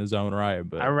legend in his own right.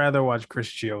 But I'd rather watch Chris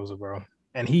Chioza, bro.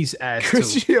 and he's ass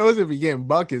Chris too. Chiozza be getting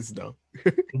buckets though.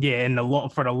 Yeah, and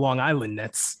for the Long Island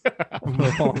Nets.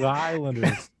 Long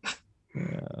Islanders.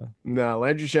 Yeah. No,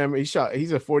 Landry Shamet,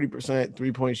 he's a 40%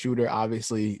 3-point shooter.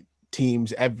 Obviously,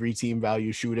 every team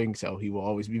values shooting, so he will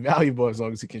always be valuable as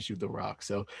long as he can shoot the rock.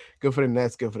 So good for the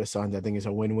Nets, good for the Suns. I think it's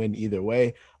a win-win either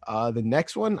way. The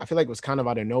next one, I feel like was kind of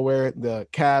out of nowhere. The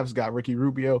Cavs got Ricky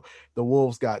Rubio, the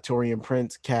Wolves got Taurean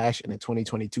Prince, cash, and a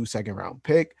 2022 second-round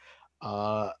pick.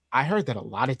 I heard that a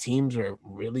lot of teams were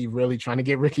really, really trying to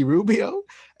get Ricky Rubio,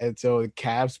 and so the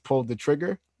Cavs pulled the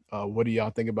trigger. What do y'all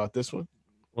think about this one?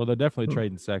 Well, they're definitely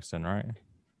trading Sexton, right?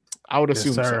 I would Yes,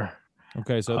 assume so. sir.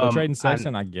 Okay, so they're trading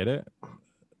Sexton. I get it.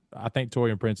 I think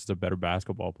Taurean Prince is a better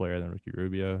basketball player than Ricky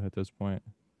Rubio at this point.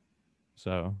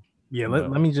 So yeah,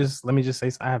 let me just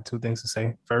say I have two things to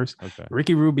say. First, okay.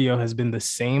 Ricky Rubio has been the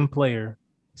same player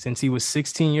since he was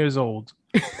 16 years old,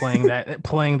 playing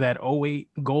that 08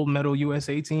 gold medal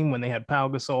USA team when they had Pau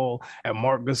Gasol and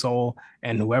Mark Gasol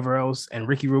and whoever else, and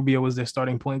Ricky Rubio was their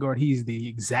starting point guard. He's the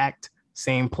exact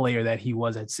same player that he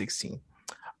was at 16.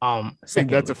 I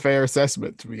think that's a fair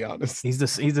assessment, to be honest. He's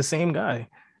the same guy,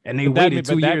 and they waited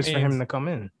 2 years for him to come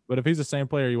in. But if he's the same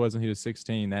player he was when he was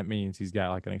 16, that means he's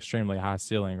got like an extremely high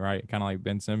ceiling, right? Kind of like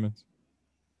Ben Simmons.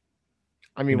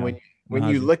 I mean,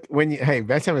 hey,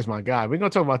 Ben Simmons is my guy. We're gonna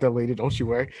talk about that later. Don't you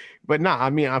worry. But I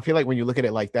mean, I feel like when you look at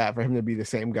it like that, for him to be the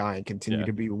same guy and continue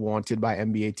to be wanted by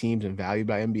NBA teams and valued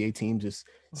by NBA teams, just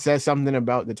says something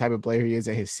about the type of player he is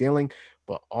at his ceiling.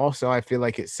 But also, I feel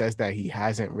like it says that he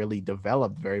hasn't really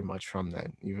developed very much from that.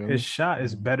 His shot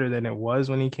is better than it was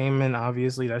when he came in.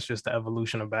 Obviously, that's just the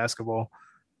evolution of basketball,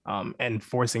 and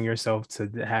forcing yourself to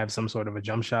have some sort of a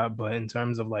jump shot. But in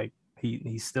terms of like,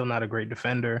 he's still not a great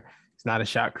defender. He's not a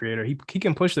shot creator. He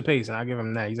can push the pace, and I give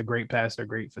him that. He's a great passer,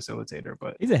 great facilitator.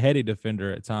 But he's a heady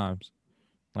defender at times.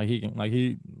 Like he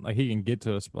can get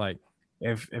to us like.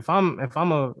 If I'm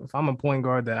a point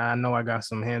guard that I know I got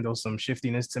some handle, some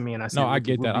shiftiness to me, and I see I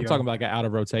get that. I'm talking about like an out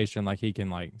of rotation, like he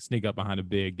can like sneak up behind a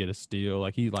big, get a steal.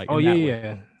 Like he like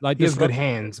like he has good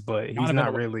hands, but he's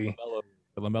not really.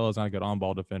 LaMelo's not a good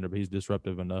on-ball defender, but he's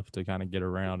disruptive enough to kind of get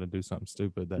around and do something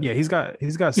stupid. He's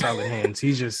got solid hands.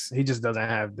 He just doesn't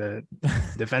have the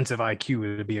defensive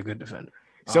IQ to be a good defender.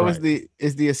 So is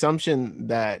the assumption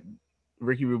that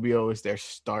Ricky Rubio is their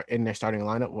starting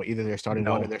lineup, or either they're starting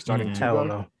one or they're starting two?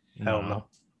 Hell no.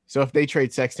 So if they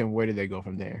trade Sexton, where do they go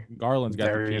from there? Garland's got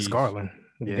Darius Garland.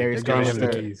 Yeah, Darius Garland's the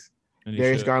keys.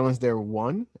 Darius Garland's their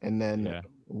one, and then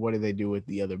what do they do with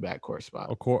the other backcourt spot?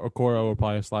 Okoro will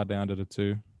probably slide down to the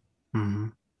 2, mm-hmm.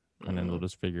 and then they'll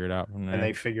just figure it out from there. And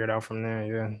they figure it out from there.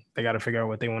 Yeah, they got to figure out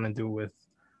what they want to do with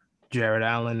Jared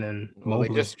Allen and Mobley.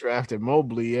 They just drafted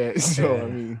Mobley, so I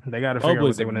mean, they got to figure out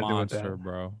what they want to do with that,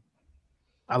 bro.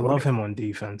 I love him on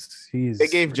defense. They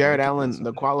gave Jared Allen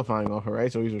the qualifying offer, right?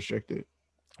 So he's restricted.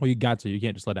 Well, you got to. You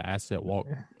can't just let an asset walk.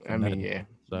 I mean, yeah.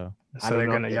 So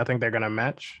y'all think they're gonna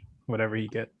match whatever he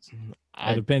gets?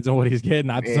 It depends on what he's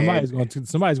getting. Somebody's going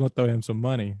to throw him some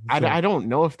money. So. I don't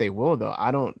know if they will though.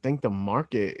 I don't think the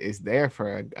market is there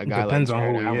for a guy. Depends like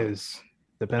on who Allen. he is.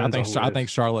 I think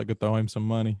Charlotte could throw him some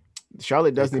money.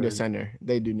 Charlotte does need a center.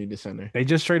 They do need a center. They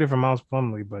just traded for Miles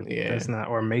Plumlee, but that's not,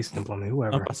 or Mason Plumlee,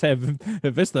 whoever. I said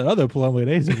if it's the other Plumlee,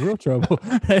 they's in real trouble.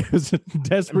 It was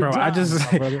desperate. Bro, I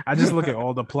just look at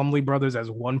all the Plumlee brothers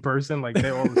as one person, like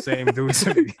they're all the same dude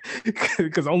to me,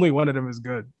 because only one of them is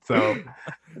good. So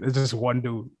it's just one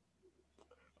dude.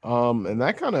 And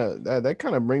that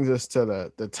kind of brings us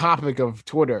to the topic of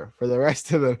Twitter for the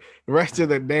rest of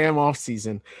the damn off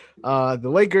season. The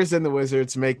Lakers and the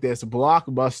Wizards make this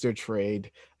blockbuster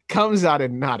trade. Comes not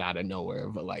out of nowhere,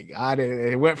 but like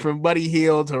it went from Buddy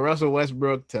Hield to Russell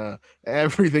Westbrook to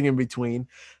everything in between.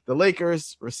 The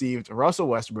Lakers received Russell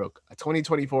Westbrook, a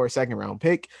 2024 second round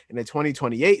pick, and a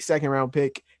 2028 second round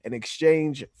pick in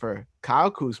exchange for Kyle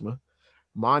Kuzma,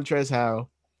 Montrezl Harrell,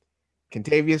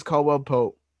 Kentavious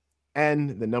Caldwell-Pope,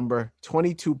 and the number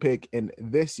 22 pick in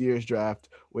this year's draft,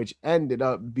 which ended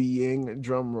up being,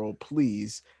 drumroll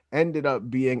please,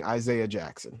 Isaiah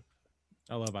Jackson.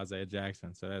 I love Isaiah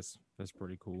Jackson, so that's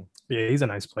pretty cool. Yeah, he's a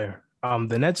nice player.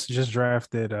 The Nets just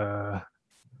drafted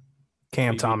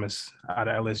Cam Thomas out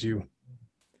of LSU.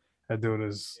 That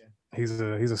dude he's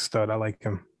a stud. I like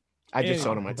him. I just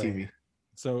saw it on my TV.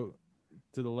 So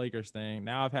to the Lakers thing.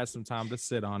 Now I've had some time to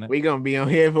sit on it. We're gonna be on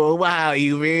here for a while.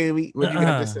 You really? What you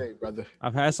got to say, brother?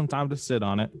 I've had some time to sit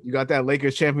on it. You got that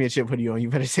Lakers championship hoodie on. You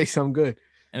better say something good.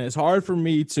 And it's hard for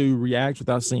me to react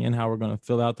without seeing how we're going to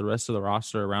fill out the rest of the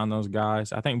roster around those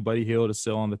guys. I think Buddy Hield is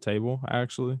still on the table,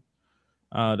 actually.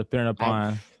 Depending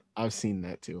upon, I've seen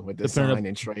that too with the sign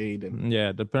and trade, and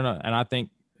and I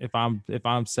think If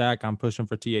I'm Sac, I'm pushing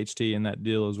for THT in that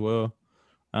deal as well.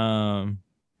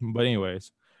 But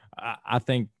anyways, I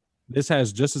think this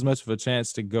has just as much of a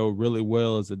chance to go really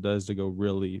well as it does to go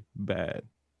really bad,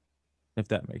 if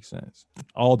that makes sense.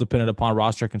 All dependent upon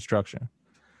roster construction.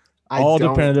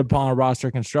 Dependent upon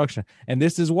roster construction. And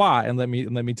this is why, and let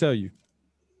me tell you.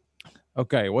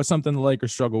 Okay, what's something the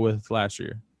Lakers struggled with last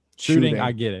year? Shooting,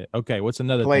 I get it. Okay, what's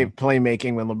another thing?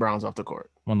 Playmaking when LeBron's off the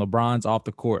court. When LeBron's off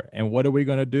the court. And what are we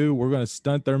going to do? We're going to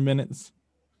stunt their minutes.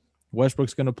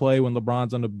 Westbrook's going to play when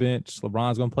LeBron's on the bench.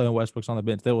 LeBron's going to play when Westbrook's on the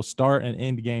bench. They will start and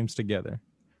end games together.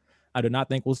 I do not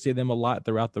think we'll see them a lot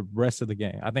throughout the rest of the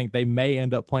game. I think they may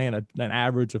end up playing an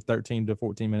average of 13 to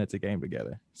 14 minutes a game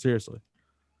together. Seriously.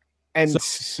 And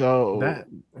so that,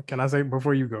 can I say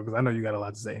before you go, because I know you got a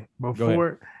lot to say.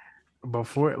 Before,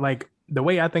 like, the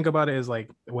way I think about it is like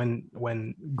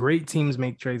when great teams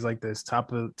make trades like this,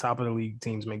 top of the league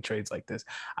teams make trades like this,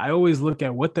 I always look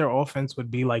at what their offense would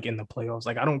be like in the playoffs.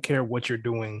 Like, I don't care what you're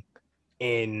doing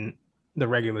in the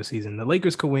regular season. The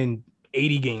Lakers could win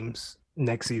 80 games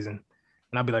next season,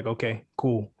 and I'll be like, okay,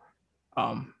 cool.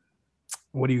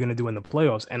 What are you gonna do in the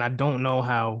playoffs? And I don't know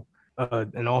how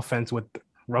an offense with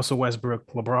Russell Westbrook,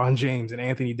 LeBron James, and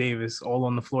Anthony Davis all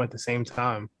on the floor at the same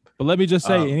time. But let me just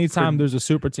say, anytime there's a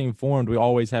super team formed, we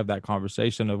always have that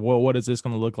conversation of, well, what is this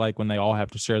going to look like when they all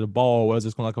have to share the ball? What is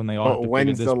this going to look like when they all have to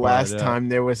when's the last time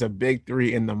there was a big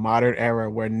three in the modern era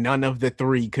where none of the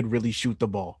three could really shoot the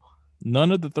ball?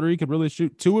 None of the three could really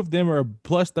shoot. Two of them are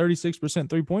plus 36%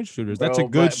 three-point shooters. That's a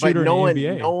good shooter in the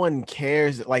NBA. No one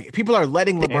cares. Like, people are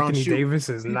letting LeBron Anthony shoot. Davis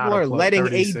is people not are letting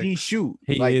 36. AD shoot.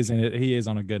 He is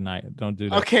on a good night. Don't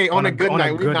do that. Okay, on a good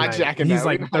night. We're not jacking that. He's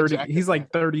like 30. He's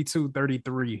like 32,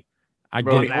 33. I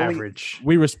get it. Average.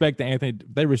 We respect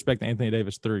They respect the Anthony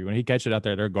Davis three. When he catches it out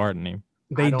there, they're guarding him.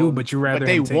 They do, but you rather. But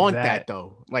they want that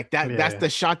though. Like that. Yeah. That's the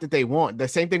shot that they want. The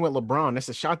same thing with LeBron. That's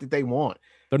the shot that they want.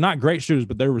 They're not great shooters,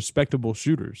 but they're respectable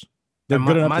shooters. They're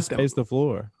good enough to space the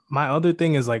floor. My other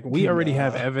thing is, like, we already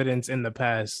have evidence in the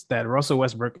past that Russell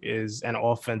Westbrook is an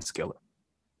offense killer.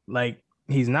 Like,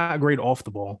 he's not great off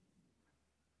the ball.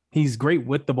 He's great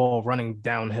with the ball running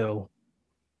downhill.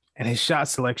 And his shot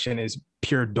selection is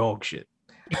pure dog shit.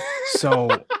 So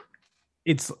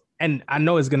and I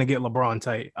know it's going to get LeBron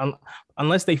tight.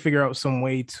 Unless they figure out some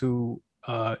way to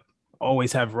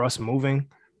always have Russ moving,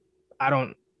 I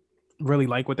don't really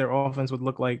like what their offense would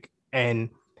look like.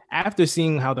 And after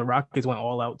seeing how the Rockets went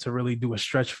all out to really do a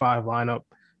stretch five lineup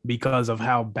because of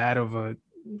how bad of a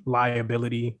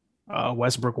liability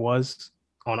Westbrook was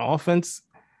on offense,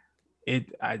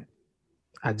 I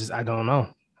don't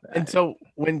know. And so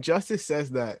when Justice says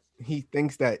that he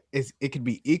thinks that it could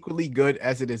be equally good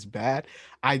as it is bad,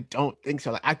 I don't think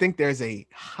so. I think there's a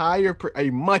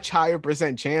much higher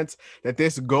percent chance that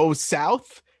this goes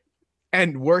south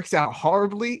and works out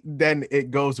horribly than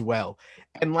it goes well.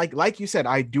 And like you said,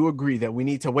 I do agree that we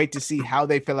need to wait to see how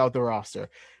they fill out the roster.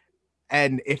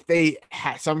 And if they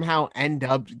somehow end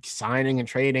up signing and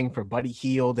trading for Buddy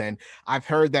Hield, and I've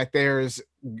heard that there's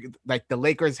like the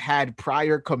Lakers had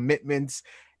prior commitments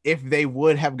if they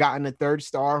would have gotten a third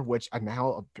star, which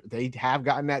now they have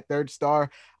gotten that third star.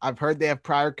 I've heard they have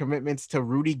prior commitments to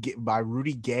Rudy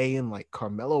Gay and like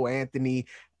Carmelo Anthony.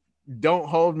 Don't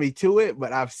hold me to it,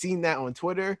 but I've seen that on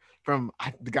Twitter from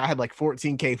the guy had like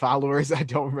 14K followers. I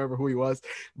don't remember who he was,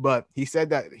 but he said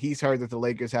that he's heard that the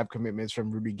Lakers have commitments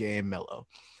from Rudy Gay and Melo.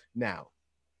 Now,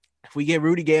 if we get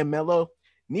Rudy Gay and Melo,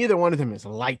 neither one of them is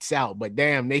lights out, but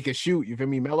damn, they can shoot. You feel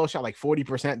me? Melo shot like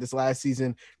 40% this last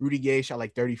season. Rudy Gay shot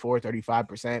like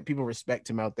 35%. People respect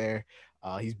him out there.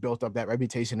 He's built up that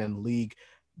reputation in the league,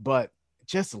 but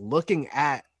just looking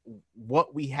at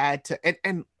what we had to,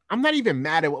 and I'm not even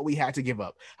mad at what we had to give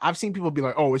up. I've seen people be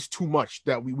like, oh, it's too much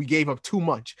that we gave up too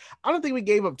much. I don't think we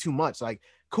gave up too much. Like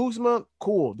Kuzma,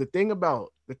 cool. The thing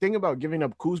about giving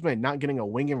up Kuzma and not getting a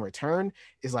wing in return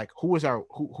is like, who is our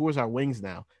wings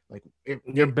now? Like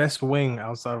your best wing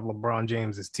outside of LeBron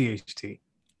James is THT.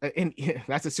 And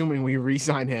that's assuming we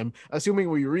re-sign him. Assuming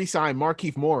we re-sign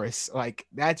Markieff Morris, like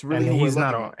that's really and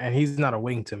he's not a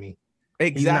wing to me.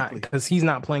 Exactly, because he's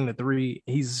not playing the three.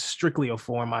 He's strictly a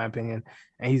four, in my opinion,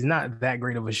 and he's not that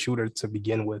great of a shooter to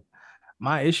begin with.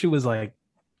 My issue is like,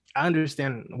 I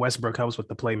understand Westbrook helps with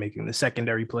the playmaking, the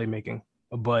secondary playmaking,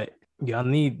 but y'all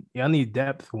need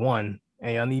depth, one,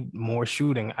 and y'all need more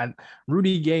shooting.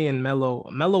 Rudy Gay and Melo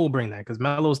will bring that because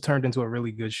Melo's turned into a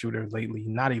really good shooter lately.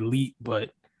 Not elite, but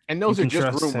and those are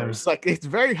just rumors. Like it's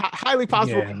very highly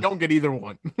possible we don't get either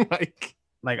one.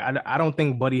 Like I don't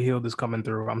think Buddy Hield is coming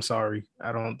through. I'm sorry.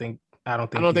 I don't think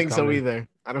so either.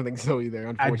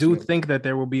 I do think that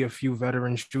there will be a few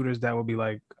veteran shooters that will be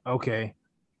like, okay,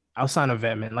 I'll sign a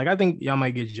vet man. Like I think y'all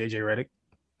might get JJ Redick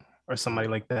or somebody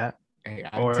like that. Hey,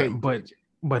 Or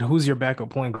but who's your backup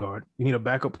point guard? You need a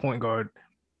backup point guard.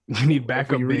 You need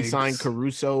backup if we bigs. re-sign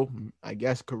Caruso, I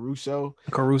guess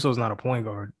Caruso's not a point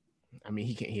guard. I mean,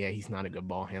 he can. Yeah, he's not a good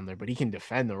ball handler, but he can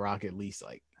defend the rock at least.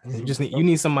 Like You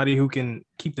need somebody who can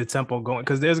keep the tempo going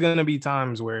because there's gonna be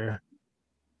times where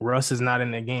Russ is not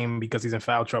in the game because he's in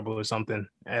foul trouble or something,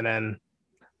 and then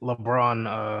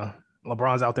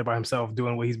LeBron's out there by himself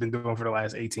doing what he's been doing for the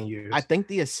last 18 years. I think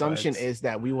the assumption is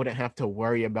that we wouldn't have to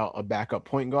worry about a backup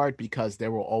point guard because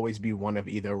there will always be one of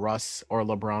either Russ or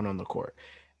LeBron on the court.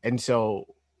 And so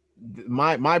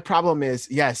my problem is,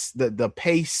 yes, the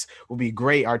pace will be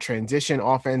great. Our transition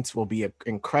offense will be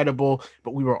incredible,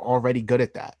 but we were already good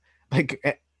at that.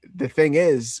 Like the thing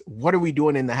is, what are we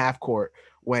doing in the half court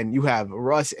when you have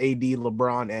Russ, AD,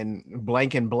 LeBron, and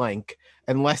blank,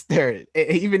 unless they're,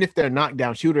 even if they're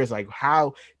knockdown shooters, like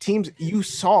how teams you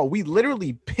saw, we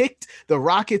literally picked the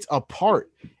Rockets apart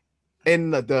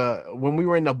in the when we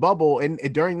were in the bubble and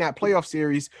during that playoff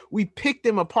series, we picked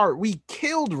them apart. We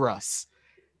killed Russ.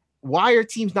 Why are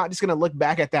teams not just going to look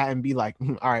back at that and be like,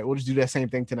 all right, we'll just do that same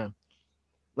thing to them?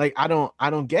 Like, I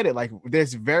don't get it. Like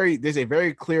there's a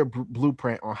very clear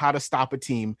blueprint on how to stop a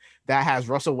team that has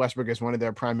Russell Westbrook as one of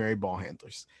their primary ball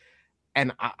handlers.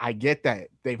 And I get that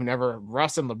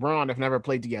Russ and LeBron have never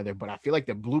played together, but I feel like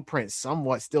the blueprint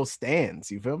somewhat still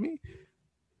stands. You feel me?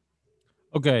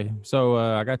 Okay, so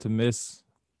I got to miss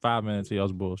 5 minutes of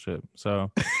y'all's bullshit.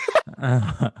 So,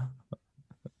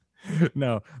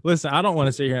 no, listen, I don't want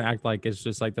to sit here and act like it's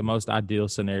just like the most ideal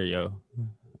scenario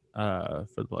for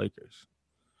the Lakers.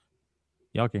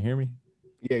 Y'all can hear me?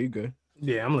 Yeah, you good?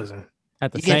 Yeah, I'm listening.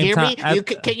 At the same time,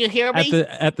 can you hear me?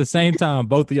 At the same time,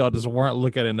 both of y'all just weren't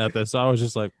looking at nothing. So I was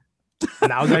just like,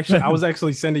 and I was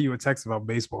actually sending you a text about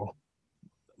baseball.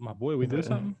 My boy, we do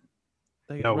something.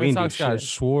 No, we ain't do shit.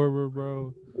 Schwarber,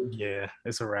 bro. Yeah,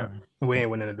 it's a wrap. We ain't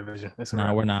winning the division. It's a no,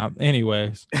 wrap. We're not.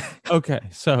 Anyways, okay.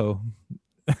 So,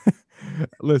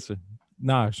 listen,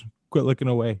 Naj, quit looking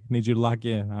away. Need you to lock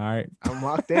in. All right. I'm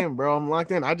locked in, bro. I'm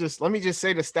locked in. Let me just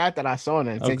say the stat that I saw in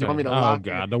it. Okay. You want me to lock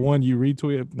in? The one you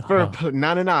retweeted?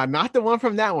 No, not the one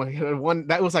from that one. The one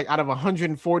that was like out of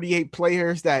 148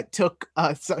 players that took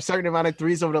a certain amount of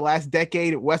threes over the last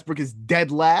decade, Westbrook is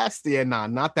dead last. Yeah,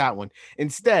 not that one.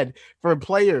 Instead, for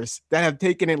players that have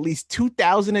taken at least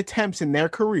 2,000 attempts in their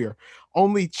career,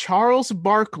 only Charles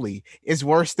Barkley is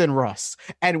worse than Russ,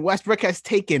 and Westbrook has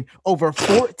taken over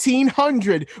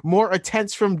 1,400 more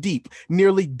attempts from deep,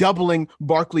 nearly doubling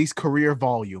Barkley's career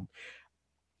volume.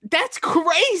 That's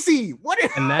crazy.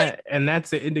 And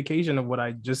that's the indication of what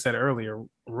I just said earlier.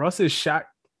 Russ's shot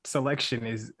selection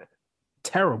is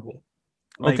terrible.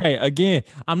 Okay, again,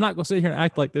 I'm not gonna sit here and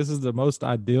act like this is the most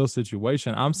ideal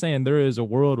situation. I'm saying there is a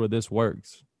world where this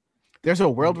works. There's a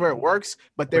world where it works,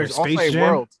 but there's also a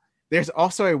world. There's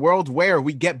also a world where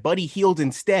we get Buddy Hield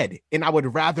instead, and I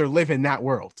would rather live in that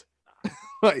world.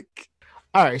 Like,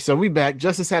 all right, so we back.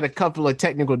 Justice had a couple of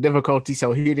technical difficulties,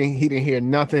 so he didn't hear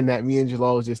nothing that me and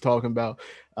Jalaal was just talking about.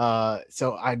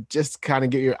 So I just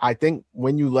kind of I think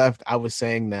when you left, I was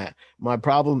saying that my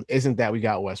problem isn't that we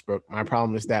got Westbrook. My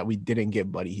problem is that we didn't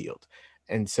get Buddy Hield.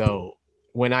 And so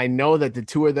when I know that the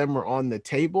two of them are on the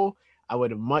table, I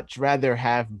would much rather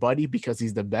have Buddy because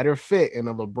he's the better fit in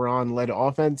a LeBron-led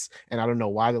offense. And I don't know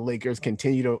why the Lakers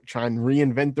continue to try and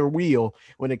reinvent their wheel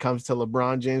when it comes to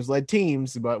LeBron James-led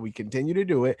teams, but we continue to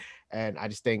do it. And I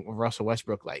just think Russell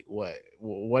Westbrook, like,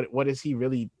 what does he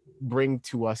really bring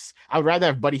to us? I would rather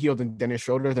have Buddy Hield and Dennis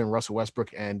Schroeder than Russell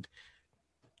Westbrook and,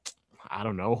 I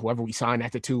don't know, whoever we sign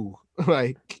at the two.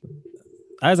 Like,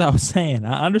 as I was saying,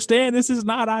 I understand this is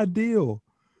not ideal,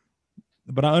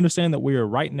 but I understand that we are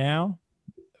right now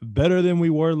better than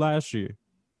we were last year.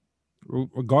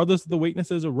 Regardless of the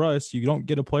weaknesses of Russ, you don't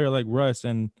get a player like Russ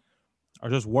and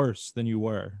are just worse than you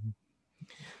were.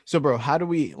 So, bro,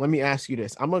 let me ask you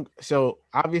this. So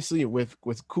obviously with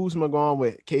Kuzma gone,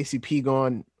 with KCP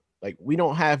gone, like we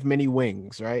don't have many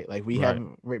wings, right? Like we have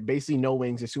basically no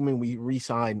wings, assuming we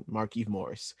re-sign Markieff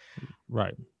Morris.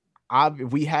 Right.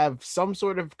 If we have some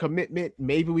sort of commitment,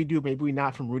 maybe we do, maybe we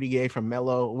not, from Rudy Gay, from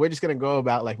Melo. We're just going to go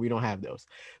about like we don't have those.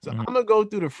 So I'm going to go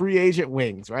through the free agent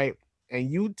wings, right? And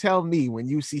you tell me when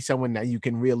you see someone that you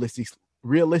can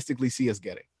realistically see us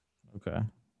getting. Okay.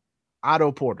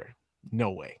 Otto Porter.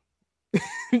 No way.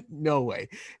 No way.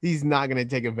 He's not going to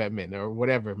take a vet min or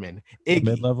whatever, man.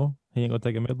 Mid-level? He ain't going to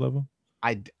take a mid-level?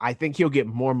 I think he'll get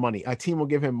more money. A team will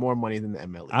give him more money than the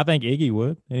MLE. I think Iggy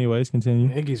would. Anyways, continue.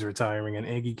 Iggy's retiring, and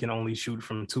Iggy can only shoot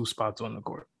from 2 spots on the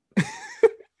court.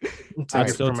 I'd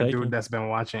still from take a dude him. that's been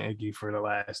watching Iggy for the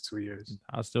last 2 years.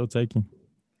 I'll still take him.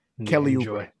 Kelly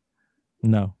Oubre.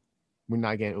 No. We're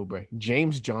not getting Oubre.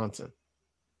 James Johnson.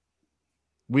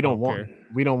 We don't want care. him.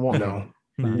 We don't want No, him.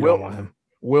 you Will- don't want him.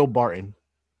 Will Barton.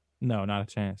 No, not a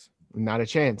chance. Not a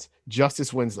chance.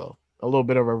 Justice Winslow. A little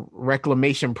bit of a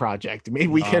reclamation project. Maybe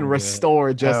we No, can I'm good.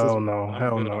 restore Justice. Hell no, I'm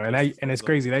hell good no. on And Justice it's Winslow.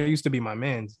 crazy. That used to be my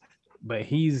man's, but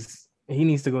he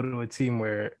needs to go to a team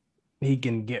where he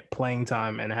can get playing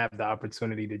time and have the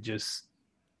opportunity to just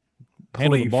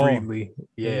Handle play the ball. freely. He needs to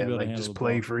Yeah, be able to like handle just the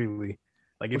play ball. freely.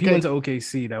 Like if Okay. he went to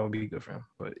OKC, that would be good for him.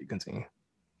 But you continue.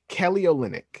 Kelly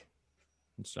Olynyk.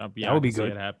 So, That would I be can see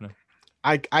good. it happening.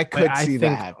 I But could I see think,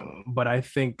 that happen. but I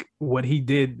think what he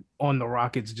did on the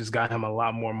Rockets just got him a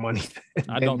lot more money.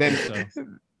 I don't then- think so.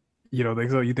 You don't think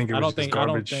so? You think it I was don't just think.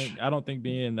 garbage? I don't think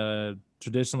being a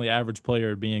traditionally average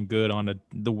player being good on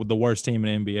the worst team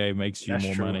in the NBA makes you That's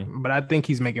more true. money. But I think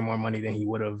he's making more money than he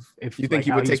would have if You think like, he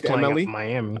how would he's take the playing MLE? at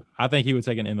Miami. I think he would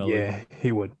take an MLE. Yeah,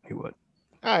 he would. He would.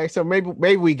 All right, so maybe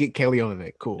we get Kelly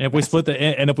Olynyk. Cool. If we split the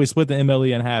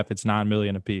MLE in half, it's $9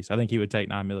 million a piece. I think he would take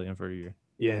 $9 million for a year.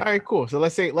 Yeah. All right, cool. So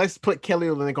let's put Kelly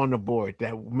Olynyk on the board.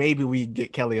 That maybe we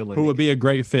get Kelly Olynyk. Who would be a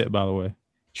great fit, by the way.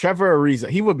 Trevor Ariza?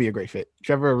 He would be a great fit.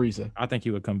 Trevor Ariza. I think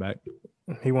he would come back.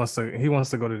 He wants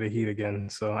to go to the Heat again,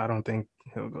 so I don't think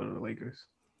he'll go to the Lakers.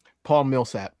 Paul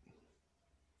Millsap.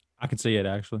 I can see it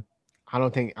actually. I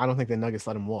don't think the Nuggets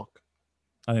let him walk.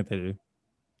 I think they do.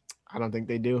 I don't think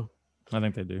they do. I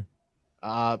think they do.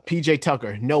 PJ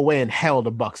Tucker. No way in hell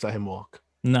the Bucks let him walk.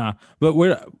 Nah, but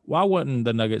why wouldn't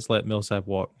the Nuggets let Millsap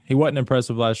walk? He wasn't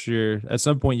impressive last year. At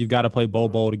some point, you've got to play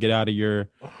bowl to get out of your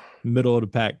middle of the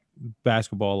pack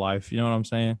basketball life. You know what I'm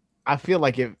saying? I feel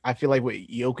like with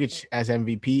Jokic as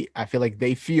MVP, I feel like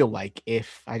they feel like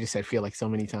I just said feel like so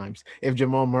many times, if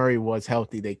Jamal Murray was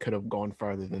healthy, they could have gone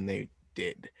further than they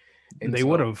did. And They so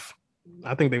would have.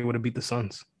 I think they would have beat the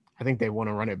Suns. I think they want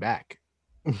to run it back.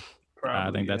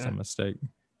 I think that's a mistake.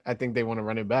 I think they want to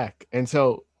run it back. And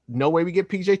so no way we get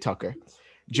PJ Tucker.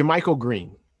 JaMychal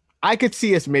Green. I could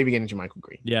see us maybe getting JaMychal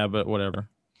Green. Yeah, but whatever.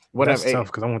 Whatever. That's tough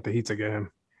because I want the Heat to get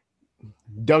him.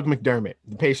 Doug McDermott.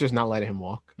 The Pacers not letting him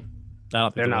walk. I don't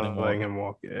think They're not letting letting him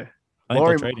walk. Yeah. I think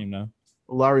Laurie- they'll trade him though.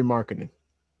 Laurie Markkinen.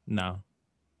 No.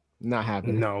 Not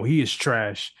happening. No, he is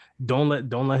trash. Don't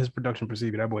let his production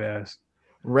proceed. That boy ass.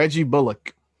 Reggie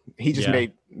Bullock. He just Yeah.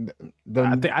 made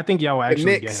the I think y'all will actually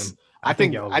get Knicks. him. I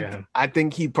think y'all will get him. I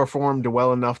think he performed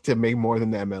well enough to make more than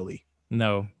the MLE.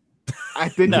 No. I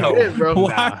think No. he did, bro. Why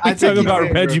Nah. are I you think talking he about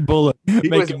did, Reggie bro. Bullock? He was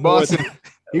making more bossing. than-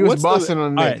 He was What's the- bossing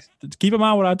on the All Knicks. right, keep in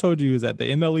mind what I told you is that the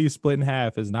MLE split in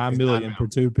half is $9 million for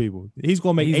two people. He's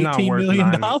gonna make He's not $18 worth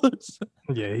million.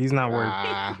 Yeah, he's not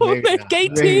worth. Maybe Make not.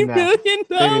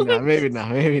 $18 Maybe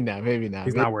not. million. Maybe not.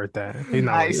 He's not worth that. He's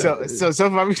not. All right, Worth that. so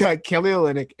far we got Kelly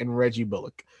Olynyk and Reggie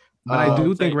Bullock. But I do I'll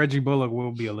think take- Reggie Bullock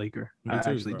will be a Laker. Me I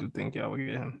too, actually bro. do think y'all will get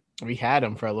him. We had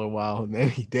him for a little while and then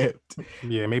he dipped.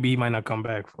 Yeah, maybe he might not come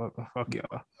back. Fuck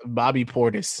y'all. Bobby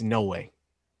Portis, no way,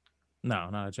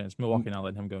 No, not a chance. Milwaukee not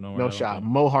letting him go nowhere. I no don't shot. think.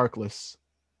 Mo Harkless,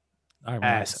 I want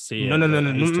Ass. to see it, No.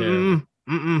 but he's terrible.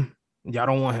 Y'all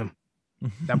don't want him.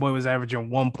 That boy was averaging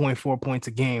 1.4 points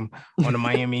a game on the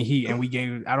Miami Heat, and we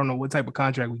gave I don't know what type of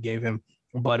contract we gave him,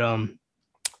 but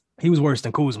he was worse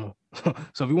than Kuzma.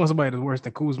 So if you want somebody that's worse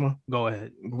than Kuzma, go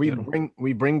ahead. Get him.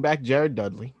 we bring back Jared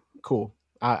Dudley. Cool.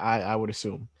 I would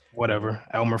assume Whatever.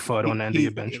 Elmer Fudd on the end of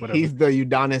your bench. Whatever. He's the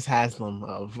Udonis Haslam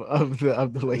of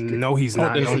the Lakers. No, he's Don't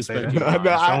not. Don't say disrespect that.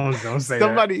 Udonis. Don't say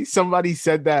that. Somebody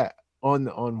said that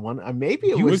on one.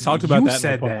 Maybe it You was. talked about you that.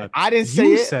 said in the that. pod. I didn't say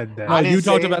You it. said that. No, I didn't you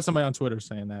talked say it. about somebody on Twitter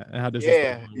saying that and how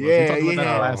disrespectful. Yeah, you talked about that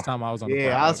yeah. the last time I was on. The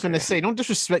Yeah, pod. I was finna say, don't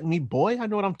disrespect me, boy. I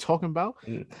know what I'm talking about.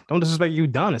 Don't disrespect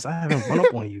Udonis. I haven't run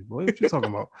up on you, boy. What you talking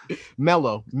about?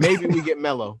 Melo. Maybe we get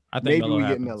Melo. I think Maybe Melo we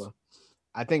happens. get Melo.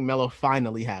 I think Melo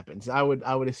finally happens. I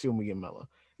would assume we get Melo.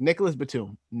 Nicholas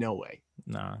Batum, no way.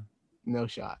 Nah, No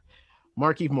shot.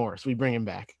 Markieff Morris, we bring him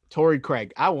back. Torrey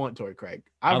Craig. I want Torrey Craig.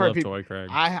 I I've heard love people Torrey Craig.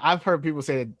 I've heard people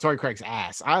say that Torrey Craig's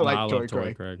ass. I like I Torrey love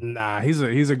Torrey Craig. Craig. Nah, he's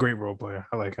a great role player.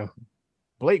 I like him.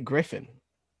 Blake Griffin.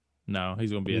 No,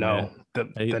 he's gonna be a No, net. the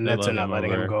They Nets love are not him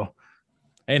letting over him there. go.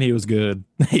 And he was good.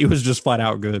 He was just flat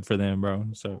out good for them, bro.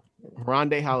 So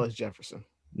Rondé Hollis Jefferson.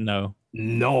 no.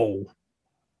 No.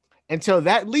 And so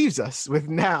that leaves us with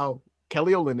now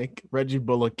Kelly Olynyk, Reggie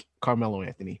Bullock, Carmelo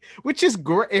Anthony, which is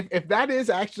great. If that is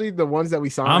actually the ones that we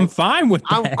signed, I'm fine with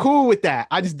that. I'm cool with that.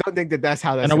 I just don't think that's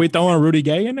how that's. And are we throwing Rudy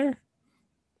Gay in there?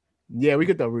 Yeah, we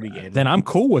could throw Rudy Gay. Then I'm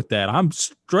cool with that. I'm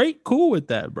straight cool with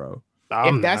that, bro.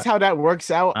 If that's how that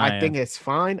works out, I I think it's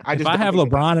fine. I If just I don't have think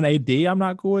it- LeBron and AD, I'm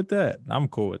not cool with that. I'm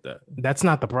cool with that. that's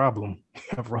not the problem. You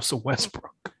have Russell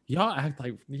Westbrook. Y'all act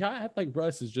like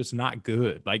Russ is just not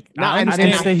good. Like No, I and- I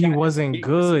understand. didn't say he got wasn't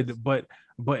weaknesses. good,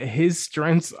 but his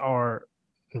strengths are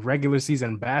regular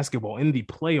season basketball. In the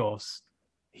playoffs,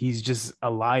 he's just a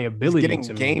liability. He's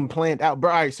getting game planned out,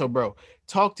 bro. All right, so bro,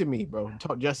 talk to me, bro.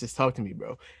 Talk to me,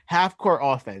 bro. Half court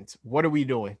offense. What are we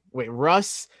doing? Wait,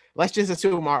 Russ. Let's just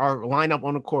assume our lineup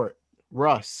on the court.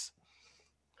 Russ.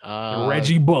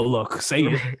 Reggie Bullock. Say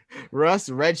it. Russ,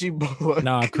 Reggie Bullock.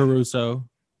 Nah, Caruso.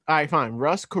 All right, fine.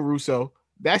 Russ, Caruso.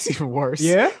 That's even worse.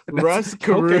 Yeah. Russ,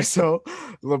 Caruso,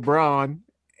 LeBron,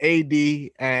 AD,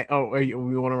 and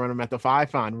we want to run them at the 5.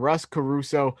 Fine. Russ,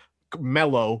 Caruso,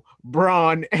 Melo,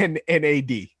 Braun, and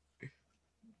AD.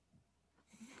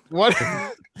 What?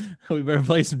 We better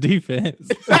play some defense.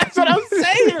 That's what I'm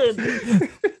saying.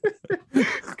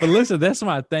 But listen, that's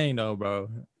my thing, though, bro.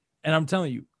 And I'm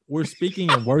telling you, we're speaking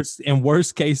in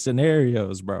worst case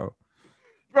scenarios, bro.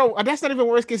 Bro, that's not even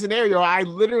worst case scenario. I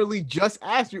literally just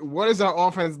asked you, what is our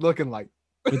offense looking like?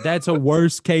 But that's a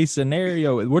worst case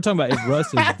scenario. We're talking about if Russ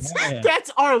is bad.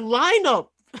 That's our lineup.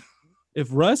 If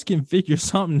Russ can figure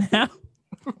something out,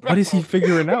 What is he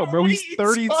figuring out, bro? What He's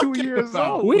are you 32 talking years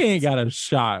about? old. we ain't got a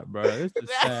shot, bro. It's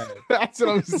just sad. That's what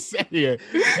I'm saying.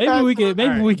 Maybe we can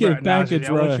Bro, package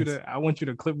Najee, Russ. I want you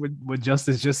to clip what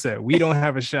Justice just said. We don't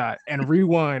have a shot, and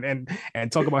rewind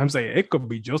and talk about him saying it could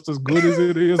be just as good as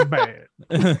it is bad.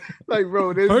 Like,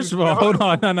 bro, this First is of all, hold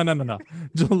on. No.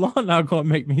 Jalaal not gonna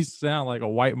make me sound like a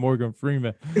white Morgan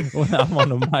Freeman when I'm on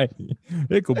the mic.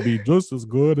 It could be just as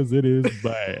good as it is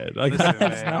bad. Like, Listen,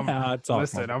 that's man, not how I talk.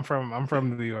 Listen, I'm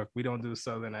from New York. We don't do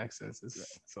Southern accents.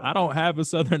 So I don't have a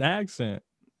Southern accent.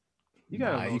 You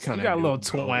got Nah, a you little, kinda you got a do, little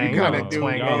bro. twang. You kind of Bro, do,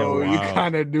 y'all are bro. You wild.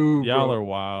 kind of do, Y'all bro. are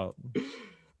wild.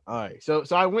 All right, so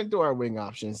I went through our wing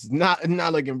options. Not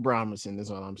looking promising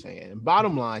is what I'm saying. And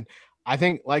bottom line, I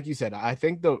think, like you said, I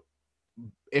think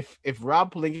if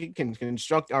Rob Pelinka can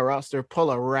construct our roster, pull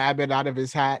a rabbit out of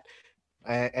his hat,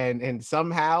 and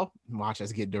somehow watch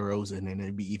us get DeRozan, and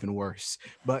it'd be even worse.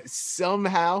 But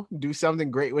somehow do something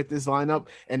great with this lineup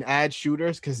and add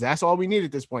shooters, because that's all we need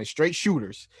at this point. Straight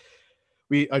shooters.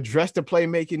 We address the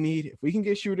playmaking need. If we can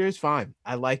get shooters, fine.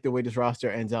 I like the way this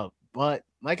roster ends up. But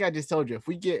like I just told you, if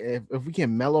we get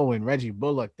Melo and Reggie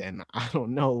Bullock, then I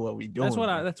don't know what we doing.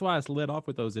 That's why it's lit off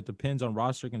with those. It depends on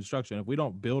roster construction. If we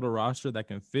don't build a roster that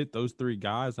can fit those 3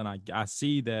 guys, then I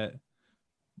see that.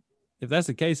 If that's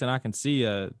the case, then I can see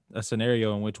a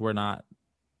scenario in which we're not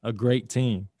a great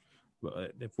team.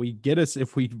 But if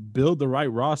we build the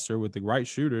right roster with the right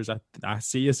shooters, I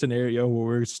see a scenario where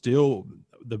we're still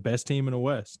the best team in the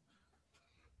West.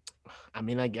 I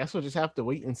mean, I guess we'll just have to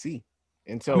wait and see.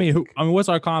 And so, what's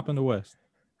our comp in the West?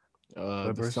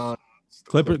 The Suns,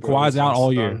 Clippers. Kawhi's out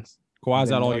all year. Suns.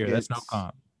 Kawhi's out all year. Nuggets. That's no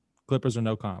comp. Clippers are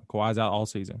no comp. Kawhi's out all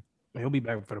season. He'll be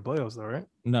back for the playoffs, though, right?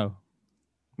 No.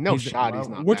 no shot. He's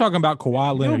not. We're back. talking about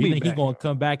Kawhi Leonard. He'll You be think he's back, going to though.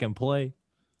 come back and play?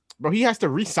 Bro, he has to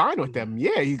re-sign with them.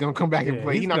 Yeah, he's gonna come back and Yeah,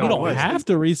 play. he's He's not gonna You gonna don't have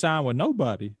to re-sign with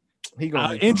nobody. He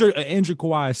gonna Injured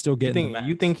Kawhi is still You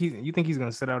getting. think he's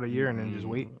gonna sit out a year and then just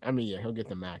wait? I mean, yeah, he'll get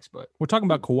the max, but We're talking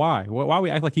about Kawhi. Why we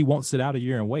act like he won't sit out a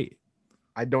year and wait?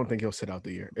 I don't think he'll sit out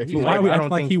the year. If He's he's Why right. we I act don't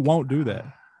like think- he won't do that?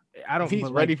 I don't. if he's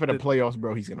but, ready like, for the playoffs,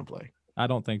 bro, he's gonna play. I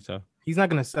don't think so. He's not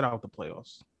gonna sit out the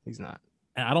playoffs. He's not.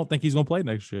 And I don't think he's going to play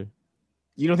next year.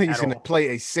 You don't think he's At gonna all. play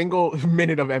a single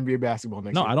minute of NBA basketball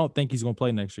next No, year? I don't think he's going to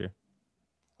play next year.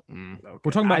 Okay.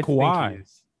 We're talking about I think he Kawhi.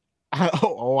 is.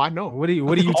 I know. What are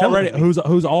you telling me? Who's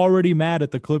already mad at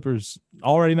the Clippers?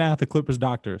 Already mad at the Clippers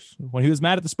doctors. When he was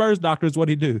mad at the Spurs doctors, what'd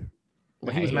he do?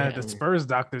 Well, he was mad at the Spurs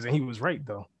doctors, and he was right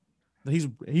though.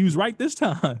 He was right this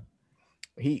time.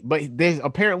 But there's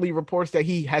apparently reports that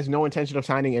he has no intention of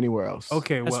signing anywhere else.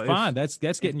 Okay, That's well, fine. That's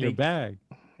getting your they- bag.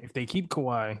 if they keep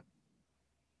Kawhi,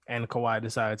 and Kawhi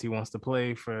decides he wants to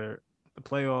play for the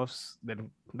playoffs, then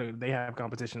they have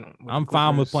competition. With I'm the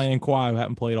fine with Clippers. playing Kawhi, who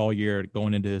hadn't played all year,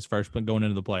 going into the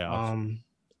playoffs.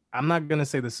 I'm not gonna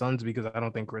say the Suns because I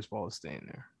don't think Chris Paul is staying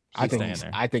there. I think staying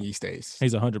there. I think he stays.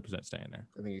 He's 100% staying there.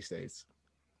 I think he stays.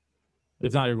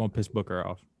 If not, you're going to piss Booker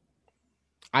off.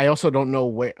 I also don't know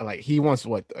where. Like he wants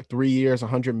 3 years,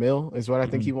 100 mil is what I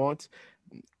think he wants.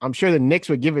 I'm sure the Knicks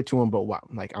would give it to him, but wow,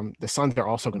 the Suns are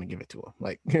also going to give it to him.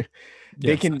 Like they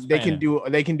Yes, can that's fair.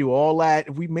 do all that.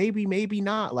 We maybe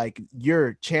not. Like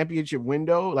your championship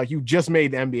window, like you just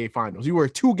made the NBA Finals. You were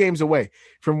 2 games away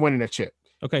from winning a chip.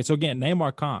 Okay, so again, name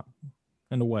our comp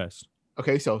in the West.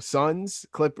 Okay, so Suns,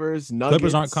 Clippers, Nuggets.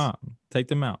 Clippers aren't comp. Take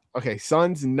them out. Okay,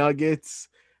 Suns, Nuggets.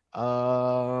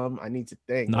 I need to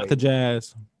think. Not Wait, the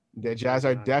Jazz. the Jazz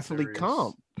are Not definitely serious.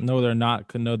 comp. No, they're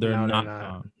not. No, they're No, they're not not.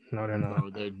 comp. No, they're not. No,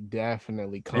 they're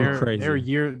definitely They're comp. crazy.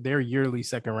 They're yearly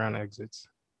second round exits.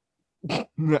 All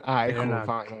right, They're cool, not.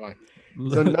 fine.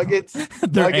 So Nuggets,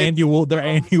 their Nuggets,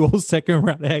 annual second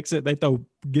round exit. They throw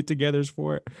get-togethers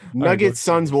for it. Nuggets,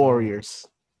 Suns, Warriors.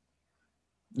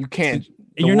 You can't.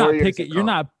 And you're not picking.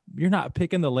 You're not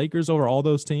picking the Lakers over all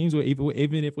those teams,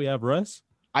 even if we have Russ.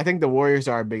 I think the Warriors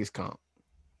are our biggest comp.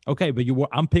 Okay, but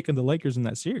I'm picking the Lakers in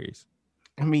that series.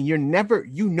 I mean, you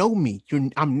know me.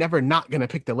 I'm never not gonna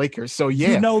pick the Lakers. So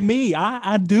yeah, you know me.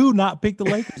 I do not pick the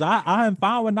Lakers. I am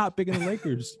fine with not picking the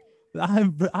Lakers. I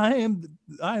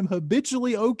am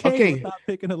habitually okay with not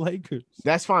picking the Lakers.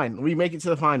 That's fine. We make it to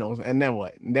the finals, and then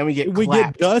what? And then we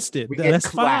get dusted. That's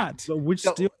fine. But we're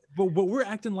still. But we're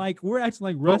acting like Russ.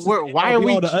 Why are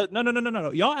we?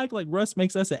 No. Y'all act like Russ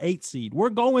makes us an 8 seed. We're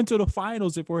going to the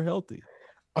finals if we're healthy.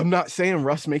 I'm not saying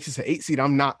Russ makes us an 8 seed.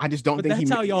 I'm not. I just don't think that's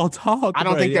how y'all talk. I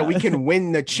don't think that we can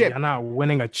win the chip. You're not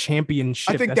winning a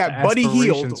championship. I think that Buddy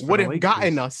Hield would have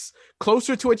gotten us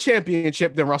closer to a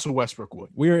championship than Russell Westbrook would.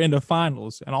 We're in the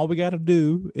finals, and all we got to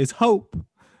do is hope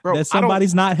that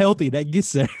somebody's not healthy that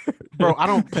gets there. Bro, I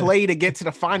don't play to get to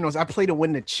the finals. I play to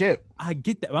win the chip. I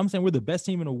get that. I'm saying we're the best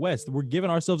team in the West. We're giving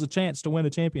ourselves a chance to win a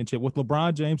championship with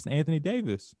LeBron James and Anthony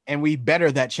Davis. And we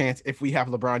better that chance if we have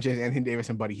LeBron James, Anthony Davis,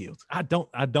 and Buddy Hield. I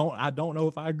don't know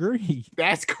if I agree.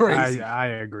 That's crazy. I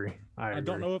agree. I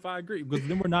don't know if I agree because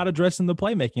then we're not addressing the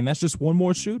playmaking. That's just one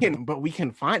more shooter. But we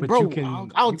can find, bro.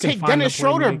 I'll take Dennis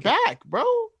Schroeder back, bro.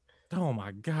 Oh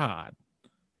my God.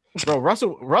 Bro,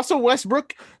 Russell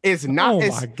Westbrook is not. Oh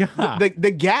my God.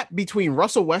 The gap between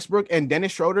Russell Westbrook and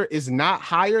Dennis Schroeder is not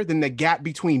higher than the gap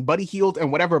between Buddy Hield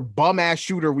and whatever bum ass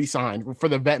shooter we signed for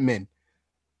the vet men.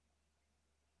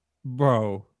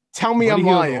 Bro, tell me I'm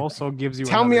lying. Also gives you.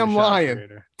 Tell me I'm lying.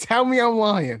 Tell me I'm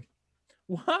lying.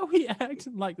 Why are we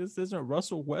acting like this isn't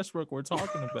Russell Westbrook we're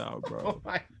talking about, bro?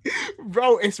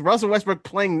 Bro, it's Russell Westbrook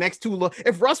playing next to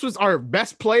if Russ was our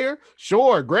best player,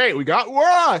 sure, great, we got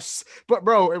Russ. But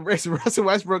bro, it's Russell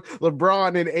Westbrook,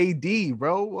 LeBron, and AD,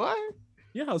 bro. What?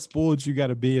 You know how spoiled you got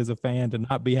to be as a fan to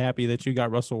not be happy that you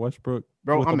got Russell Westbrook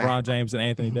with LeBron James and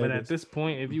Anthony Davis. But at this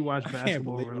point, if you watch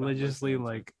basketball religiously,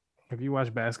 like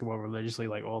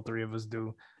all three of us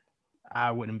do,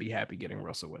 I wouldn't be happy getting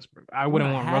Russell Westbrook. I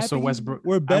wouldn't want Russell Westbrook.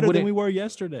 We're better than we were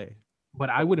yesterday. But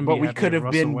I wouldn't. But we could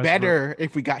have been better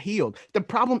if we got healed. The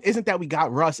problem isn't that we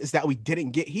got Russ; is that we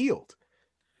didn't get healed,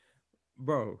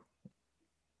 bro.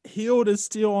 Healed is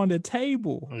still on the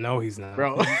table. No, he's not,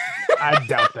 bro. I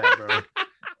doubt that, bro.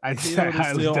 I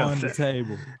still on the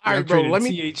table. All right, bro. Let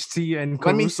me THT and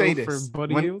let me say this. For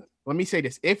Buddy Hield. Let me say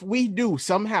this: if we do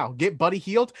somehow get Buddy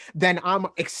Hield, then I'm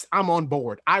on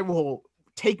board. I will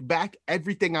take back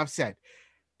everything I've said.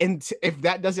 And if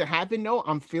that doesn't happen, no,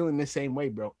 I'm feeling the same way,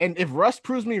 bro. And if Russ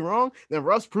proves me wrong, then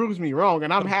Russ proves me wrong,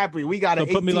 and I'm happy. We got an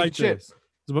 18 chip.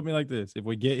 So put me like this: if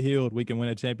we get healed, we can win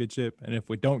a championship, and if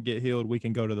we don't get healed, we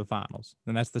can go to the finals.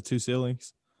 And that's the two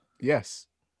ceilings. Yes.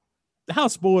 How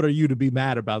spoiled are you to be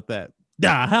mad about that?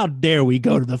 Nah, how dare we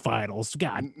go to the finals?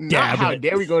 God damn it. How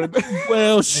dare we go to the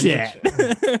well shit.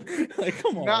 Like,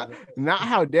 come on. Not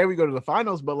how dare we go to the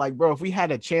finals, but like, bro, if we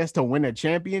had a chance to win a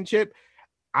championship,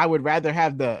 I would rather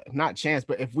have not chance,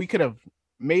 but if we could have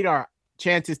made our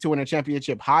chances to win a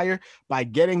championship higher by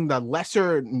getting the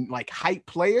lesser like hype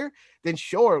player, then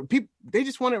sure. People, they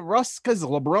just wanted Russ because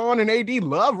LeBron and AD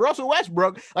love Russell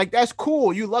Westbrook. Like, that's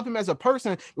cool. You love him as a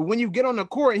person, but when you get on the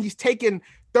court and he's taking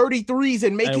 33s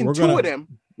and making two of them.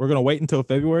 We're going to wait until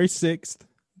February 6th,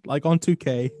 like on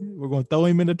 2K. We're going to throw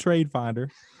him in the trade finder.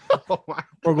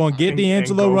 We're going to get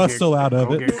D'Angelo Russell out of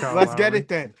it. Let's get it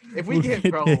then. If we get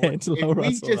D'Lo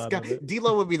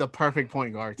would be the perfect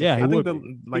point guard. Yeah, I think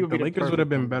the Lakers would have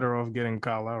been better off getting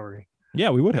Kyle Lowry. Yeah,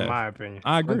 we would have. In my opinion.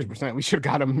 I agree. 100%. We should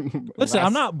have got him. Listen,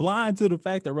 I'm not blind to the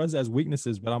fact that Russ has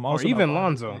weaknesses, but I'm also even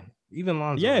Lonzo. Even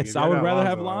Lonzo. Yes, I would rather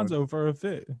have Lonzo for a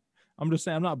fit. I'm just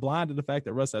saying I'm not blind to the fact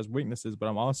that Russ has weaknesses, but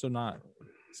I'm also not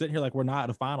sitting here like we're not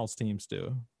a finals team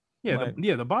still. Yeah,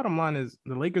 the bottom line is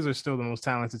the Lakers are still the most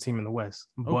talented team in the West,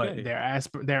 but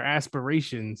their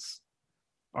aspirations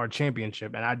are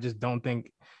championship, and I just don't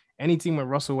think any team with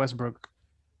Russell Westbrook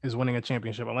is winning a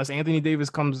championship unless Anthony Davis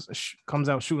comes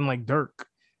out shooting like Dirk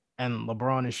and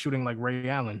LeBron is shooting like Ray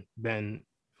Allen. Then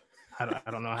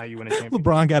I don't know how you win a championship.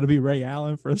 LeBron got to be Ray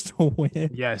Allen for us to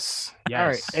win. Yes. All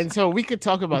right, and so we could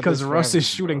talk about because Russ is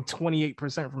shooting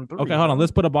 28% from three. Okay, hold on.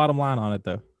 Let's put a bottom line on it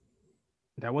though.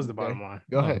 That was the bottom line.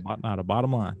 Go ahead. Not a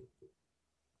bottom line.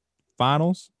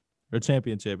 Finals or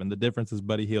championship, and the difference is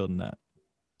Buddy Hield in that.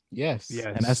 Yes.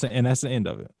 And that's the end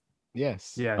of it.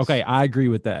 Yes. Okay, I agree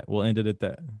with that. We'll end it at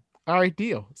that. All right,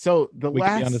 deal. So we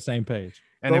can be on the same page.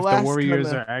 And if the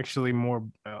Warriors are actually more,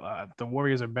 the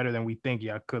Warriors are better than we think,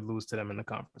 I could lose to them in the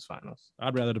conference finals.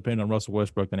 I'd rather depend on Russell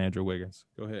Westbrook than Andrew Wiggins.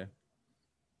 Go ahead.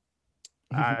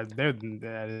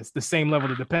 It's the same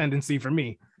level of dependency for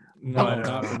me. No,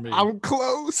 not for me. I'm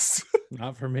close.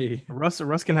 Not for me.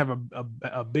 Russ can have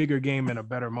a bigger game and a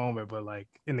better moment, but like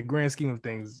in the grand scheme of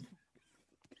things,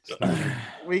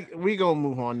 we gonna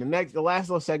move on. The last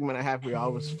little segment I have for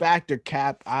y'all was Fact or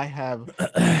Cap. I have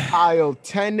compiled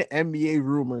 10 NBA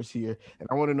rumors here, and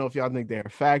I want to know if y'all think they're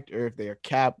fact or if they are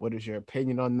cap. What is your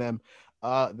opinion on them?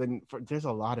 There's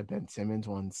a lot of Ben Simmons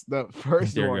ones. The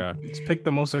first Dear one, God. let's pick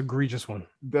the most egregious one.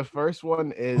 the first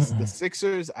one is the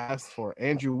Sixers asked for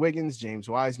Andrew Wiggins, James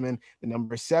Wiseman, the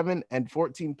number 7 and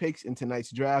 14 picks in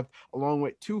tonight's draft, along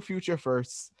with 2 future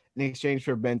firsts in exchange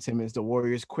for Ben Simmons. The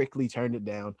Warriors quickly turned it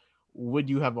down. Would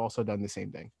you have also done the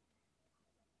same thing?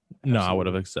 No, I would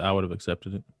have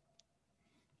accepted it.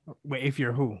 Wait, if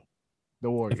you're who?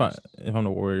 The Warriors. If I'm the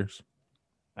Warriors.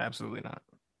 Absolutely not.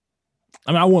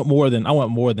 I mean, I want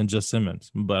more than just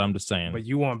Simmons, but I'm just saying. But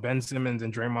you want Ben Simmons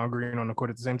and Draymond Green on the court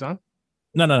at the same time?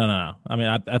 No. I mean,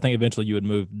 I think eventually you would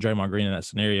move Draymond Green in that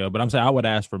scenario, but I'm saying I would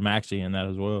ask for Maxey in that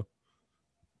as well.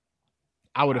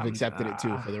 I would have accepted it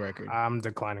too, for the record. I'm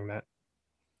declining that.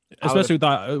 Especially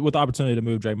with the opportunity to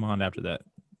move Draymond after that.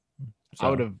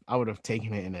 So, I would have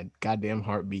taken it in a goddamn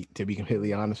heartbeat, to be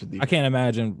completely honest with you. I can't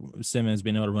imagine Simmons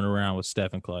being able to run around with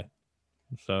Steph and Clay.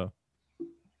 So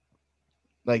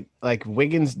like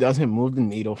Wiggins doesn't move the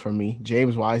needle for me.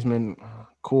 James Wiseman,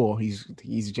 cool. He's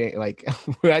like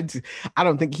I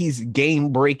don't think he's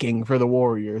game breaking for the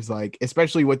Warriors, like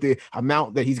especially with the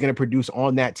amount that he's going to produce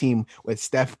on that team with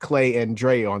Steph, Clay, and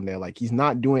Dre on there. Like he's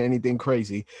not doing anything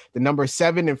crazy. The number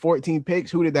 7 and 14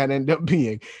 picks, who did that end up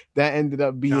being? That ended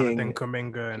up being Jonathan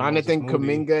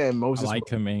Kuminga and Moses. I like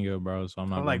Kuminga, bro. So I'm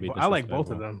not. I like both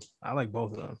of them.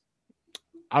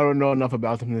 I don't know enough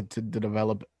about them to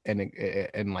develop an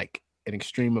like an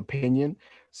extreme opinion.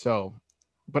 So,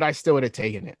 but I still would have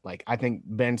taken it. Like I think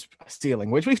Ben's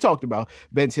ceiling, which we've talked about,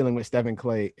 Ben's ceiling with Stephen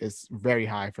Clay is very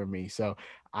high for me. So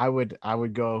I would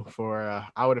go for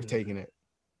I would have taken it.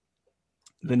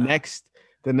 The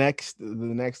next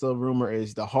little rumor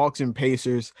is the Hawks and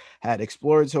Pacers had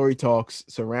exploratory talks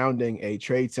surrounding a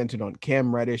trade centered on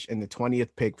Cam Reddish and the 20th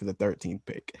pick for the 13th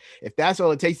pick. If that's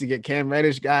all it takes to get Cam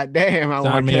Reddish, goddamn, I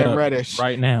want Cam Reddish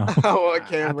right now. I want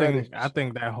Cam Reddish. I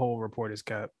think that whole report is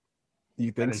cap.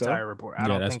 You think so? Entire report. I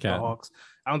don't think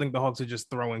the Hawks are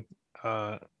just throwing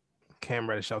Cam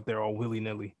Reddish out there all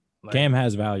willy-nilly. Like, Cam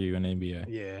has value in the NBA.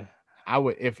 Yeah. I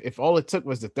would if all it took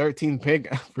was the 13th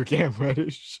pick for Cam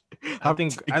Reddish. I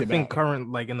think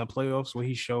current like in the playoffs what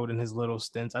he showed in his little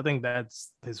stints, I think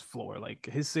that's his floor. Like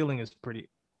his ceiling is pretty.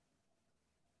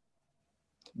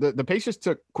 The Pacers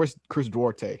took Chris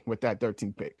Duarte with that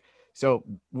 13th pick. So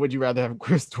would you rather have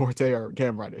Chris Duarte or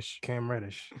Cam Reddish? Cam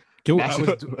Reddish.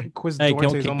 Chris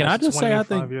Duarte is almost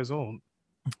 25 years old.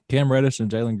 Cam Reddish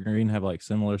and Jalen Green have like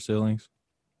similar ceilings.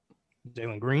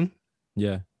 Jalen Green?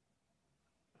 Yeah.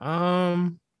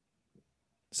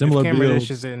 Similar. Cam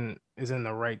Reddish is in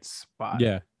the right spot.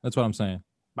 Yeah, that's what I'm saying.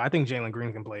 But I think Jalen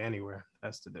Green can play anywhere.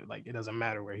 Like it doesn't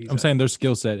matter where he's. I'm saying their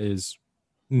skill set is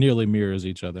nearly mirrors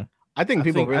each other. I think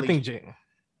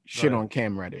shit on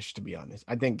Cam Reddish, to be honest.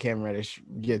 I think Cam Reddish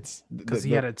gets because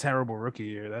he had a terrible rookie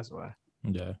year. That's why.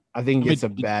 Yeah, I think he gets a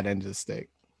bad end of the stick.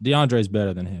 DeAndre's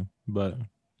better than him, but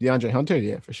DeAndre Hunter,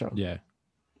 yeah, for sure. Yeah.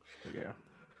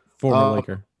 Former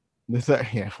Laker.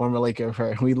 Former Laker.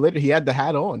 He had the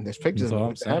hat on. There's pictures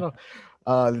of the hat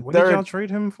on. What did y'all trade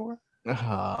him for?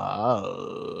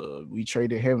 We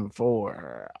traded him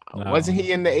for. Wasn't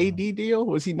he in the AD deal?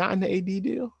 Was he not in the AD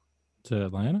deal? To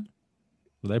Atlanta?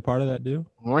 Were they part of that deal?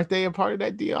 Weren't they a part of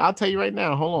that deal? I'll tell you right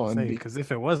now. Hold on. Because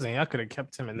if it wasn't, I could have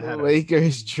kept him in the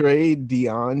Lakers trade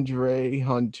DeAndre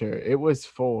Hunter. It was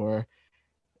for.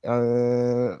 It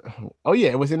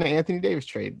was in the Anthony Davis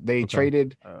trade. They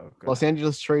traded. Los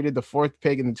Angeles traded the 4th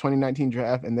pick in the 2019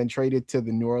 draft, and then traded to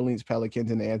the New Orleans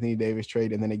Pelicans in the Anthony Davis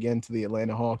trade, and then again to the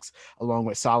Atlanta Hawks along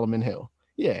with Solomon Hill.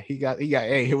 Yeah, he got.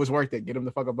 Hey, it was worth it. Get him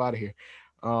the fuck up out of here.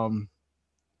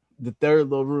 The third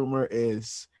little rumor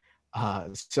is.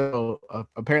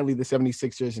 Apparently the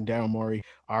 76ers and Daryl Morey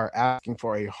are asking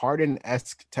for a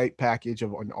Harden-esque type package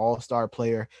of an all-star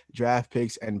player, draft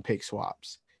picks, and pick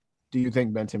swaps. Do you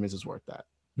think Ben Simmons is worth that?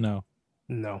 No.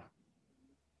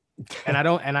 And I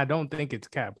don't think it's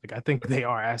cap. Like I think they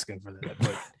are asking for that,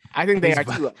 but I think they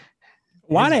actually.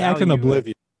 Why are they acting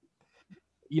oblivious?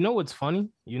 You know what's funny?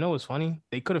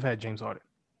 They could have had James Harden.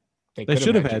 They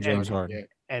should have had James Harden. Yeah.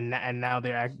 And now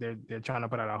they're trying to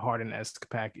put out a Harden-esque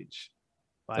package.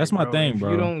 Like, that's my thing,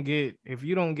 bro. If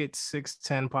you don't get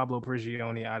 6'10" Pablo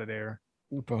Prigioni out of there,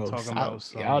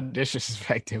 y'all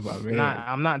disrespect him, man.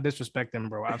 I'm not disrespecting,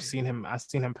 bro. I've seen him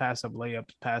pass up layups,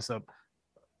 pass up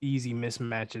easy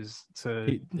mismatches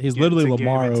to. He's literally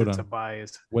Lamar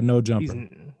Odom with no jumper.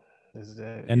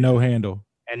 And no handle.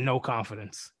 And no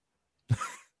confidence.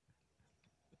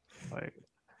 Like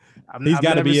He's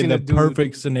got to never be in seen the a dude-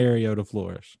 perfect scenario to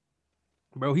flourish.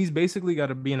 Bro, he's basically got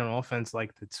to be in an offense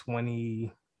like the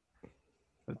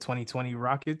 2020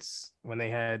 Rockets when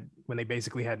they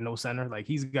basically had no center. Like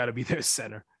he's got to be their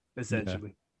center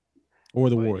essentially. Or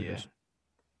the But, Warriors.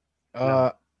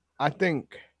 No. I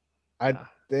think,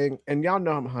 and y'all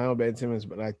know I'm high on Ben Simmons,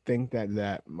 but I think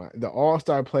that the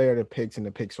all-star player to picks in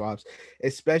the pick swaps,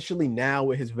 especially now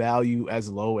with his value as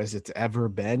low as it's ever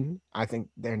been, I think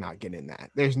they're not getting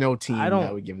that. There's no team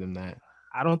that would give them that.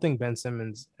 I don't think Ben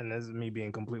Simmons, and this is me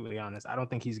being completely honest, I don't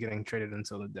think he's getting traded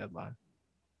until the deadline.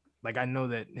 Like I know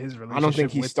that his relationship. I don't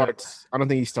think he starts. I don't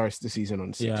think he starts the season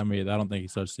on the Sixers. Yeah, I mean, I don't think he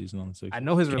starts the season on the Sixers. I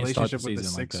know his Can't relationship with the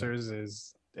season like Sixers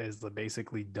is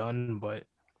basically done, but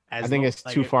I think it's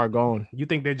too far gone. You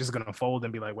think they're just gonna fold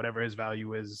and be like, whatever his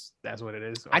value is, that's what it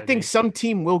is? I think some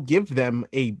team will give them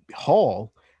a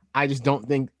haul. I just don't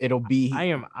think it'll be. I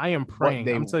am praying.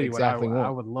 I'm telling you exactly what, I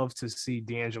want. would love to see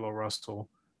D'Angelo Russell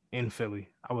in Philly.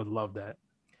 I would love that.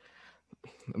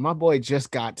 My boy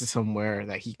just got to somewhere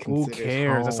that he Who considers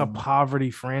cares? home. That's a poverty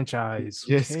franchise.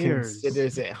 Who Just cares?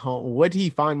 considers it home. Would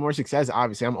he find more success?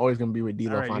 Obviously, I'm always going to be with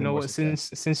D'Lo. All right, you know what?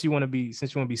 Since you want to be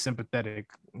sympathetic,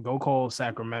 go call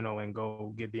Sacramento and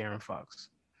go get De'Aaron Fox.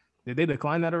 Did they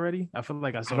decline that already? I feel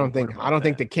like I saw. I don't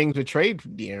think the Kings would trade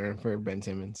De'Aaron for Ben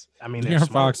Simmons. I mean,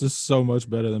 De'Aaron Fox is so much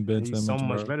better than Ben Simmons. So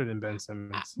much better than Ben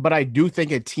Simmons. But I do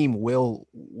think a team will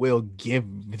give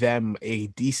them a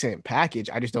decent package.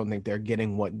 I just don't think they're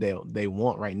getting what they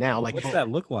want right now. Like, what's that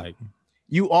look like?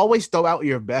 You always throw out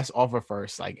your best offer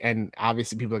first, and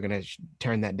obviously people are gonna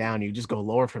turn that down. You just go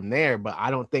lower from there. But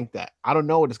I don't think that. I don't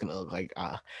know what it's gonna look like.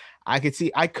 I could see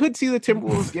the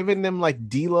Timberwolves giving them like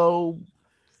D'Lo.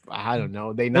 I don't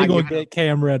know. They're gonna get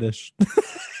Cam Reddish.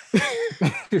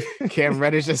 Cam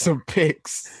Reddish and some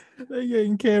picks. They're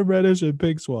getting Cam Reddish and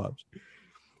pick swaps.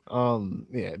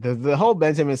 Yeah, the whole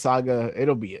Ben Simmons saga,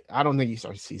 it'll be it. I don't think he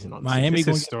starts the season on Miami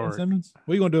going to get Ben Simmons.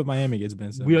 What are you gonna do if Miami gets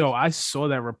Ben Simmons? Yo, I saw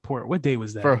that report. What day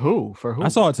was that? For who? I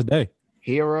saw it today.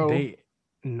 Hero. They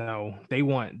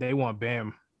want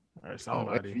Bam or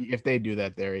somebody. If they do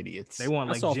that, they're idiots. They want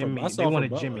like Jimmy. They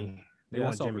wanted Jimmy. They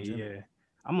want Jimmy. Yeah.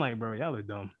 I'm like, bro, y'all are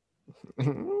dumb.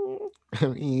 I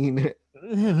mean,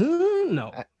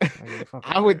 no.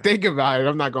 I would think about it.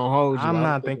 I'm not gonna hold you. I'm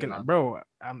not thinking, bro.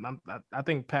 I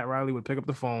think Pat Riley would pick up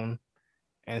the phone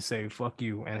and say "fuck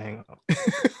you" and hang up.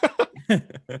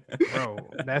 Bro,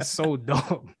 that's so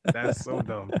dumb. That's so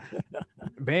dumb.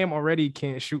 Bam already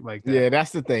can't shoot like that. Yeah,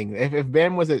 that's the thing. If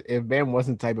Bam wasn't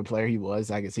the type of player he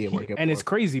was, I could see it working. And it's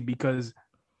crazy because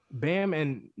Bam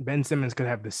and Ben Simmons could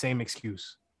have the same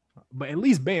excuse, but at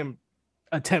least Bam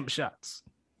attempt shots.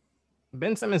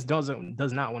 Ben Simmons does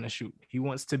not want to shoot. He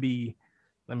wants to be,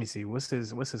 let me see, what's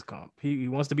his comp? He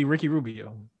wants to be Ricky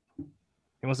Rubio.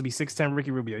 He wants to be 6'10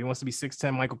 Ricky Rubio. He wants to be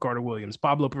 6'10 Michael Carter Williams,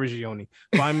 Pablo Prigioni.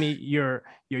 Find me your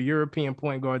European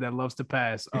point guard that loves to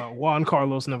pass. Juan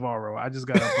Carlos Navarro. I just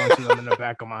got a bunch of them in the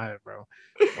back of my head, bro.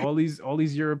 All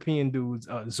these European dudes,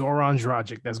 Zoran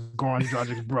Dragic, that's Goran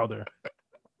Dragic's brother.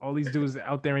 All these dudes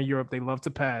out there in Europe, they love to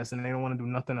pass and they don't want to do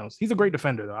nothing else. He's a great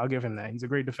defender, though. I'll give him that. He's a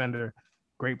great defender,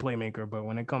 great playmaker. But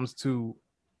when it comes to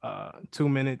 2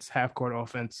 minutes, half court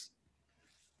offense,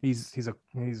 he's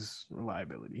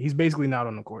reliability. He's basically not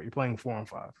on the court. You're playing 4 and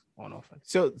 5 on offense.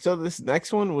 So this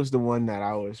next one was the one that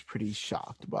I was pretty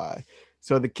shocked by.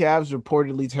 So the Cavs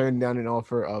reportedly turned down an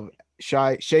offer of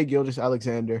Shai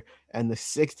Gilgeous-Alexander and the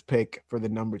 6th pick for the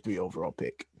number 3 overall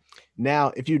pick.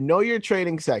 Now, if you know you're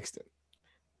trading Sexton,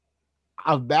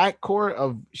 a backcourt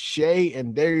of Shea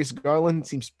and Darius Garland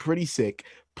seems pretty sick.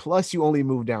 Plus, you only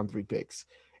move down 3 picks.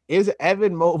 Is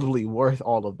Evan Mobley worth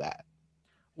all of that?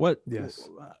 What? Yes.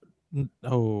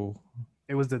 Oh,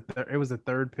 it was the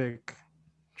 3rd pick.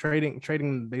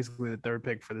 Trading basically the 3rd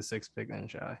pick for the 6th pick and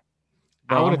Shai.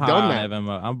 I would have done that.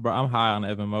 I'm high on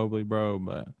Evan Mobley, bro,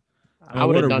 but I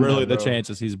would have really the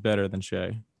chances he's better than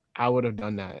Shea. I would have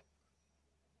done that.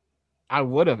 I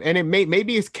would have, and it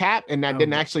maybe it's cap, and that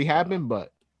didn't actually happen.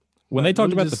 But when they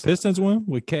talked about the Pistons win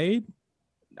with Cade,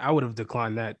 I would have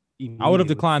declined that. I would have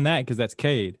declined that because that's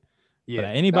Cade. Yeah.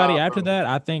 But anybody after that,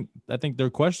 I think they're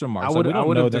question marks. We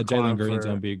don't know that Jalen Green's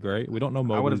going to be great. We don't know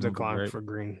Mobley's. I would have declined for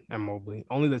Green and Mobley.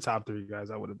 Only the top 3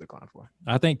 guys I would have declined for.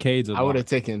 I think Cade's. I would have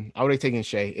taken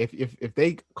Shea. If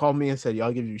they called me and said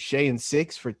y'all give you Shea and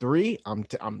 6 for 3, I'm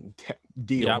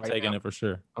deal. Yeah, I'm taking it for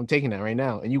sure. I'm taking that right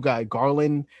now. And you got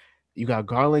Garland. You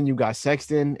got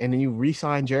Sexton, and then you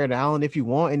re-sign Jared Allen if you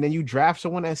want, and then you draft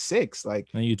someone at 6. Like,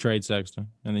 and you trade Sexton,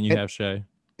 and then you have Shea.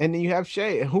 And then you have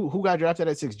Shea. Who got drafted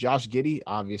at 6? Josh Giddey.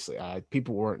 Obviously,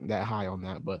 people weren't that high on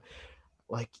that, but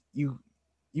like you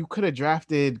could have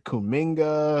drafted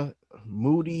Kuminga,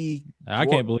 Moody. I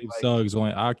can't believe Suggs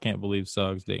went. I can't believe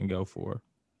Suggs didn't go for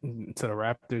to the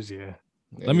Raptors. Yeah.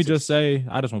 Let me just say,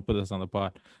 I just want to put this on the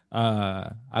pod.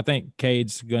 I think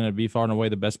Cade's going to be far and away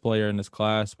the best player in this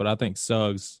class, but I think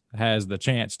Suggs has the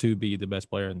chance to be the best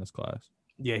player in this class.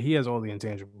 Yeah, he has all the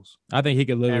intangibles. I think he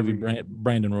could literally be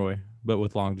Brandon Roy, but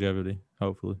with longevity,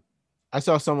 hopefully. I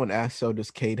saw someone ask, so does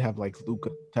Cade have like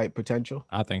Luka type potential?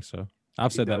 I think so.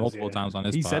 I've said that multiple times on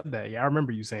this He pod. said that. Yeah, I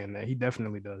remember you saying that. He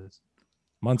definitely does.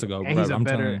 Months ago. And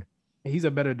bro, he's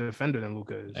a better defender than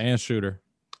Luka is. And shooter.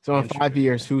 So in 5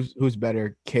 years, who's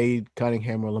better, Cade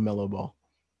Cunningham or LaMelo Ball?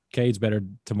 Cade's better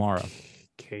tomorrow.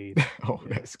 Cade. Oh,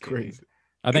 that's crazy.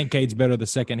 I think Cade's better the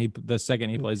second he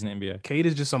plays in the NBA. Cade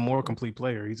is just a more complete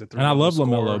player. He's a and I love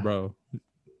LaMelo, bro.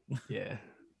 Yeah.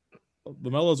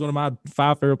 LaMelo is one of my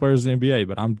 5 favorite players in the NBA,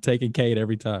 but I'm taking Cade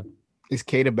every time. Is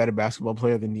Cade a better basketball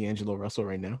player than D'Angelo Russell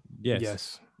right now?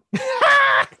 Yes.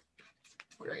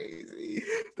 Crazy.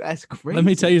 That's crazy. Let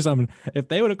me tell you something. If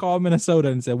they would have called Minnesota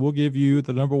and said, we'll give you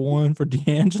the number 1 for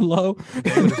D'Angelo,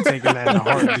 they would have taken that in a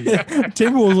heartbeat.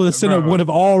 Timberwolves would have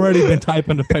already been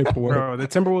typing the paperwork. Bro, the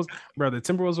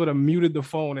Timberwolves would have muted the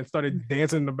phone and started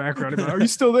dancing in the background. Like, are you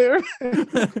still there?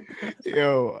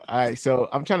 Yo, all right. So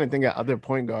I'm trying to think of other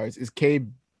point guards. Is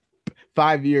Cade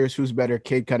 5 years? Who's better,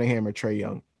 Cade Cunningham or Trae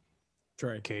Young?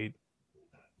 Cade.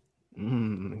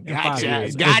 Gotcha.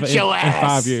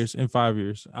 In 5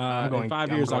 years. I'll go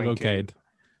Cade.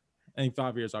 In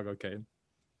 5 years, I'll go Cade.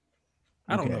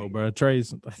 I don't know, bro.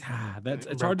 Trey's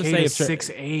it's hard to say if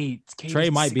 6'8". Trey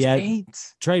might be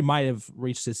Trey might have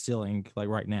reached his ceiling like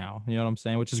right now. You know what I'm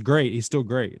saying? Which is great. He's still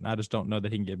great. I just don't know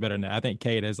that he can get better than that. I think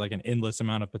Cade has like an endless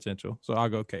amount of potential. So I'll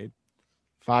go Cade.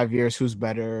 5 years, who's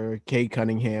better, Cade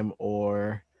Cunningham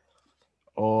or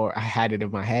I had it in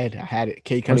my head. I had it.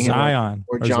 Cade Cunningham Zion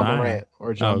or John Morant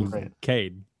Morant.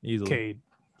 Cade easily. Cade.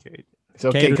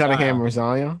 So Cade Cunningham or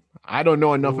Zion? I don't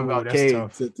know enough about Cade.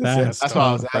 That's tough why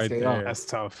I was asking. Right that's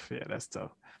tough. Yeah, that's tough.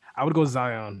 I would go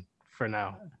Zion for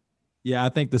now. Yeah, I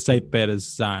think the safe bet is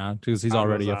Zion because he's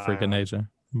already a freak of nature.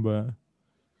 But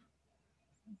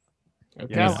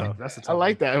okay. Yeah, that's a tough I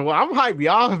like that. Well, I'm hyped.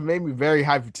 Y'all have made me very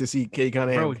hyped to see Cade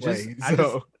Cunningham play.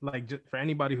 Just for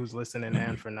anybody who's listening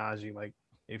and for Najee, like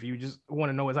if you just want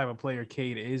to know what type of player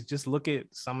Cade is, just look at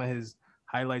some of his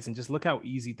highlights and just look how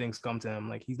easy things come to him.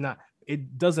 Like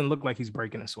it doesn't look like he's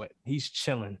breaking a sweat. He's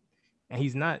chilling, and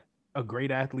he's not a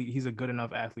great athlete. He's a good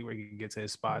enough athlete where he can get to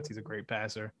his spots. He's a great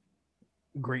passer,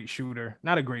 great shooter.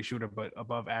 Not a great shooter, but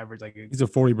above average. Like he's a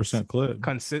 40% clip.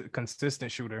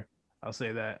 Consistent shooter. I'll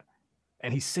say that.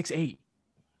 And he's 6'8".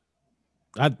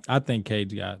 I think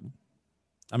Cade's got.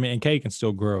 I mean, and Cade can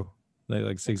still grow.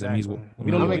 Like 6'8". Exactly.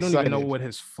 We don't even know what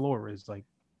his floor is. Like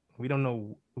we don't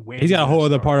know where he's got a whole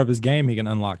other part of his game he can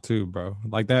unlock too, bro.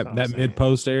 Like that mid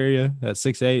post area, that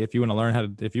 6'8". If you want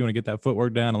to get that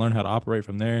footwork down and learn how to operate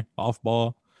from there, off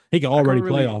ball, he can already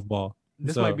play off ball.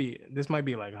 This might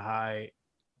be like a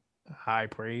high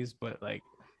praise, but like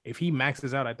if he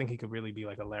maxes out, I think he could really be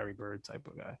like a Larry Bird type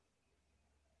of guy.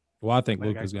 Well, I think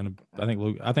Luka's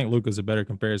a better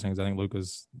comparison because I think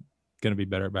Luka's gonna be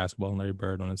better at basketball than Larry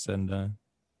Bird when it's said and done.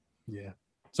 Yeah.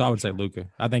 So I would say Luka.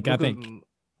 I think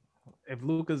if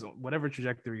Luka's whatever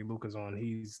trajectory Luka's on,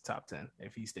 he's top 10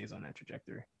 if he stays on that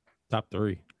trajectory. Top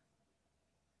 3.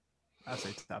 I'd say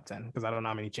top 10 because I don't know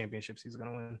how many championships he's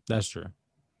gonna win. That's true.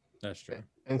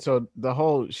 And so the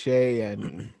whole Shea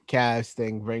and Cavs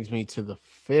thing brings me to the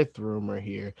 5th rumor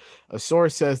here. A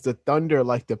source says the Thunder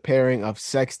like the pairing of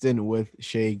Sexton with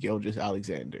Shea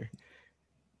Gilgeous-Alexander.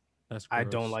 That's gross. I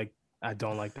don't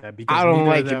like that because I don't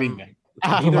like it either.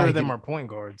 Neither of them are point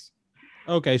guards.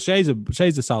 Okay, Shea's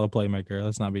a solid playmaker.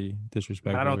 Let's not be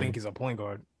disrespectful. I don't think he's a point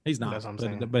guard. He's not. That's what I'm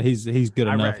saying. But he's good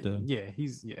enough to. Yeah,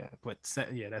 but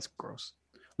that's gross.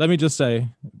 Let me just say,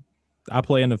 I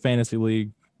play in the fantasy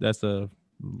league. That's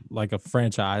like a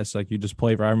franchise. Like you just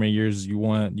play for how many years you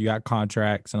want. You got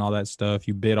contracts and all that stuff.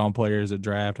 You bid on players at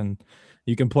draft, and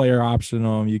you can player option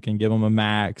them. You can give them a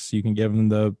max. You can give them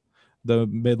the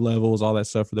mid levels, all that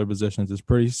stuff for their positions. It's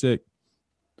pretty sick.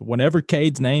 Whenever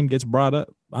Cade's name gets brought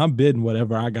up, I'm bidding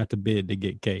whatever I got to bid to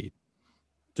get Cade.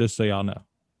 Just so y'all know.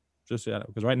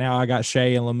 Because right now I got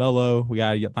Shea and LaMelo. We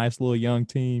got a nice little young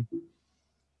team.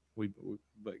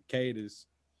 But Cade's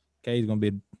gonna be,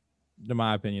 in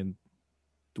my opinion,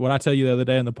 what I tell you the other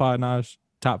day in the pod, Naj,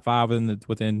 top 5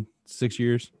 within 6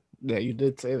 years. Yeah, you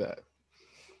did say that.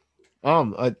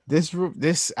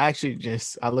 This actually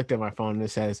just I looked at my phone and it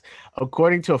says,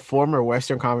 according to a former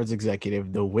Western Conference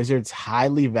executive, the Wizards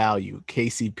highly value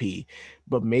KCP,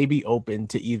 but may be open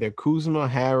to either Kuzma,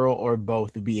 Harrell, or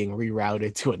both being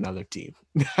rerouted to another team.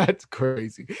 That's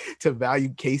crazy to value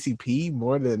KCP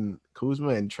more than Kuzma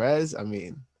and Trez. I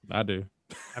mean, I do.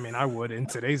 I mean, I would in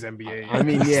today's NBA. I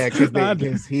mean, yeah,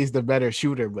 because he's the better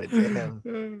shooter, but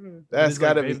damn, that's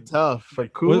got to be tough for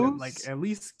Kuz. Like at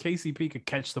least KCP could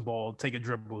catch the ball, take a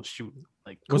dribble, shoot.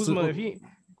 Like What's Kuzma, if he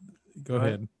go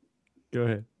ahead.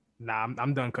 Nah,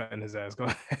 I'm done cutting his ass. Go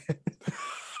ahead.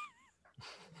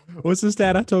 What's the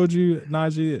stat I told you,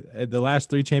 Najee? At the last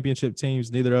 3 championship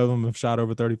teams, neither of them have shot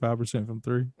over 35% from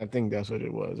 3. I think that's what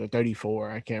it was, or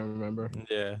 34. I can't remember.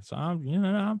 Yeah, so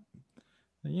I'm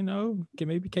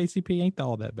maybe KCP ain't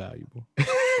all that valuable.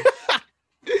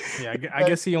 Yeah, I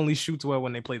guess he only shoots well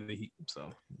when they play the Heat.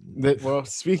 So, well,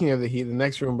 speaking of the Heat, the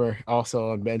next rumor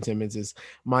also on Ben Simmons is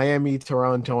Miami,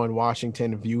 Toronto, and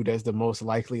Washington viewed as the most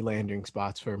likely landing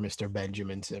spots for Mr.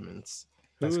 Benjamin Simmons.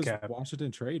 Who was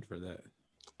Washington trade for that?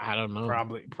 I don't know.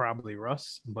 Probably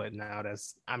Russ, but now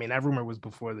that rumor was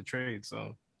before the trade.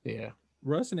 So yeah,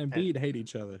 Russ and Embiid hate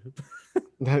each other.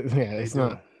 It's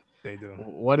not. They do.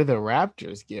 What do the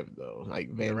Raptors give though? Like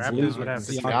Van Raptors would have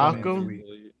Siakam.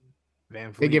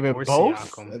 Van Vliet They give him or both.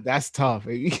 Siakam. That's tough.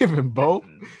 You give him both.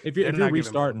 If you're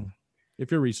restarting,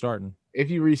 if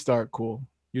you restart, cool.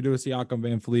 You do a Siakam,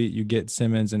 Van Fleet, you get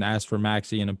Simmons and ask for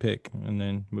Maxey and a pick, and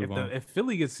then move on. If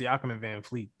Philly gets Siakam and Van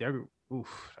Fleet,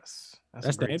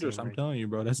 that's dangerous. I'm telling you,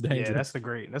 bro. That's dangerous. Yeah, that's a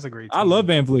great team. I love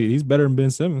Van Fleet. He's better than Ben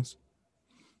Simmons.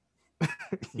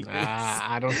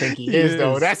 I don't think he is,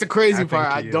 though. That's the crazy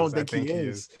part. I don't think he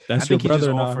is. That's your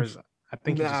brother.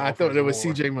 I thought it was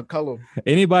CJ McCollum.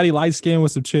 Anybody light skinned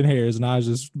with some chin hairs,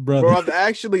 Naj's brother. Bro,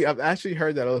 I've actually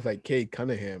heard that I look like Cade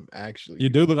Cunningham. Actually, you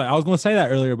do look like. I was going to say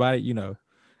that earlier, but you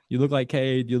look like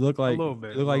Cade. You look like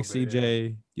CJ. Yeah.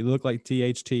 You look like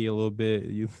THT a little bit.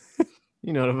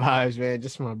 You know the vibes, man.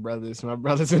 Just my brothers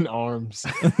in arms.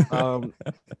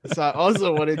 So I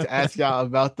also wanted to ask y'all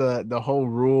about the whole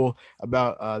rule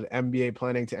about the NBA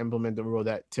planning to implement the rule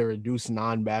to reduce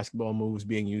non-basketball moves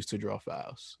being used to draw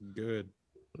fouls. Good.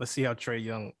 Let's see how Trae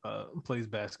Young plays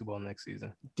basketball next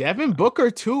season. Devin Booker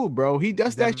too, bro. He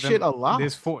does that shit a lot.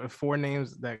 There's four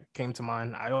names that came to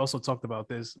mind. I also talked about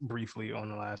this briefly on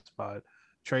the last pod.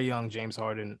 Trae Young, James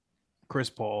Harden,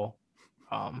 Chris Paul,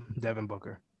 Devin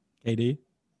Booker. AD.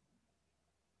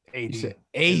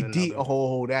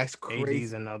 Oh, that's crazy.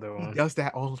 AD's another one. He does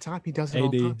that all the time. He does it AD. all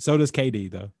the time. So does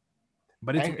KD though.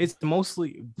 But it's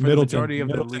mostly for Middleton, the majority of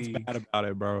the Middleton's league. bad about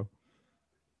it, bro.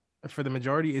 For the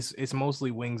majority, it's mostly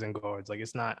wings and guards. Like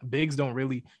it's not bigs. Don't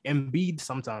really Embiid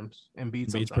sometimes.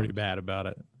 Embiid's pretty bad about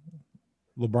it.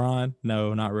 LeBron,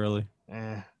 no, not really.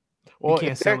 Well, you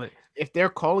can't sell it. If they're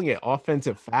calling it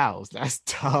offensive fouls, that's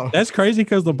tough. That's crazy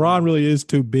because LeBron really is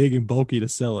too big and bulky to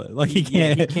sell it. Like he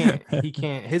can't. He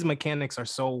can't. His mechanics are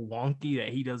so wonky that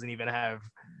he doesn't even have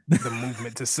the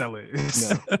movement to sell it.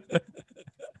 No.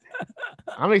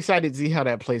 I'm excited to see how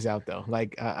that plays out, though.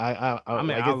 Like I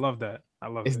love that.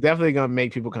 It's definitely gonna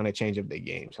make people kind of change up their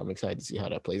game. So I'm excited to see how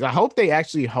that plays. I hope they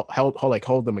actually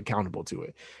hold them accountable to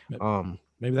it.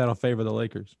 Maybe that'll favor the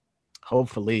Lakers.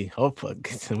 Hopefully,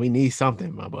 we need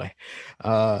something, my boy.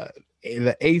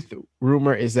 The eighth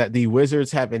rumor is that the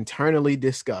Wizards have internally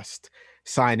discussed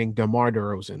signing DeMar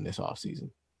DeRozan this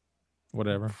offseason.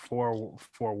 Whatever. For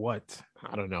what?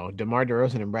 I don't know. DeMar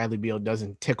DeRozan and Bradley Beal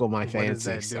doesn't tickle my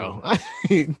fancy. So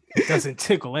it doesn't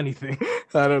tickle anything.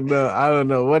 I don't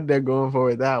know what they're going for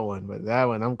with that one, but that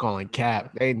one I'm calling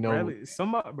cap. They know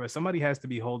somebody has to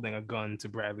be holding a gun to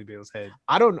Bradley Beal's head.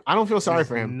 I don't feel sorry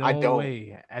for him. No I don't.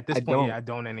 Way. At this point, I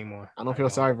don't anymore. I don't feel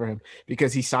sorry for him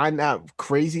because he signed that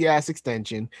crazy ass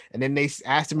extension, and then they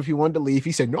asked him if he wanted to leave.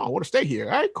 He said, "No, I want to stay here."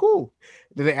 All right, cool.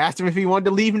 Then they asked him if he wanted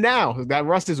to leave now. That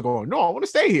Russ is going, "No, I want to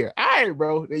stay here." All right,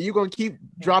 bro. Then you're gonna keep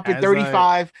dropping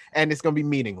 35, and it's gonna be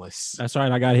meaningless. That's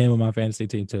right. I got him on my fantasy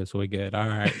team too, so we good. All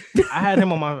right. I had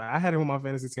him on my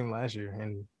fantasy team last year,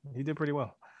 and he did pretty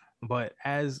well. But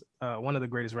as one of the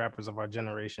greatest rappers of our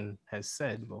generation has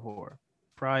said before,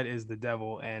 pride is the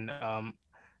devil, and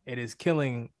it is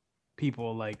killing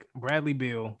people like Bradley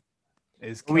Beal.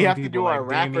 We have to do our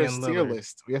rappers tier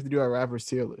list. We have to do our rappers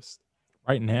tier list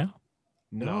right now.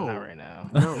 No, not right now.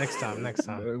 No. Next time.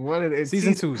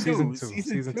 Season two.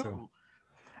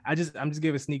 I'm just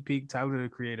giving a sneak peek. Tyler the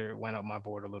Creator went up my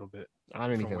board a little bit. I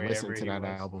didn't even listen to that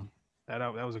album.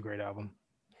 That was a great album.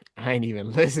 I ain't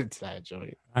even listened to that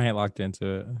joint. I ain't locked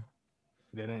into it.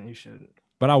 Didn't you should?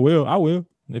 But I will.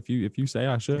 If you say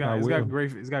I should, I will.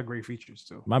 It's got great features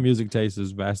too. My music taste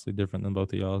is vastly different than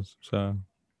both of y'all's. So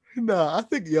No, I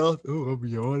think y'all. Oh, I'm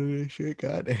yawning and shit.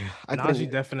 God damn.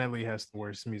 Najee definitely has the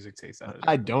worst music taste out of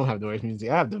I them. don't have the worst music.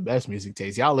 I have the best music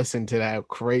taste. Y'all listen to that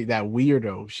that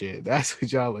weirdo shit. That's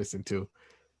what y'all listen to.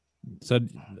 So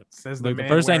Says look, the the man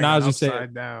first thing wearing an Najee said.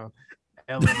 upside down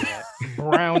LA hat.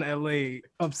 Brown LA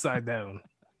upside down.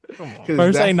 Come on.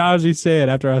 First thing Najee said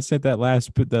after I sent that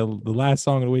the last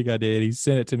song of the week I did, he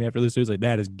sent it to me after listening. He was like,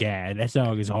 "That is gad. That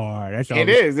song is hard. That song It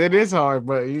is hard,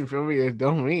 but you feel me? It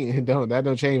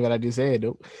don't change what I just said,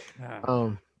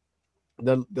 though.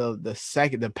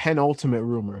 The penultimate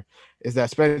rumor is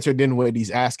that Spencer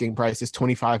Dinwiddie's asking price is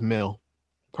 $25 million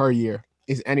per year.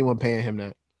 Is anyone paying him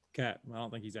that? Cap. I don't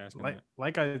think he's asking that.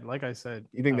 Like I said.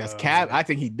 You think that's cap? I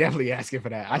think he definitely asking for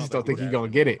that. I just don't think he's gonna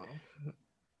get it.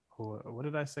 What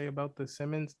did I say about the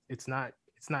Simmons? It's not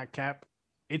cap.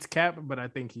 It's cap, but I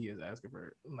think he is asking for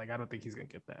it. Like, I don't think he's gonna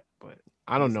get that. But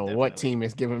I don't know what team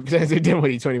is giving Spencer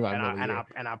Dinwiddie $25 million.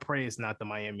 And I pray it's not the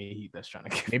Miami Heat that's trying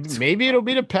to give maybe it'll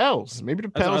be the Pels. Maybe the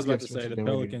Pels. I was about to say the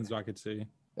Pelicans. I could see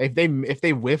if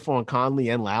they whiff on Conley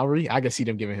and Lowry, I could see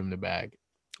them giving him the bag.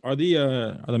 Are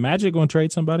the Magic going to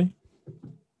trade somebody?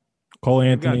 Cole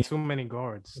Anthony. Got too many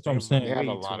guards. That's what I'm saying. They have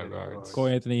a lot of guards. Cole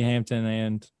Anthony,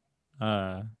 Hampton,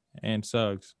 and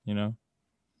Suggs. You know.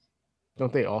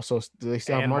 Don't they also? Do they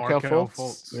still have Markelle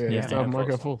Fultz? Yeah, they still have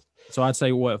Markelle Fultz. So I'd say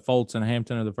Fultz and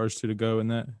Hampton are the first two to go in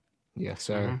that. Yes,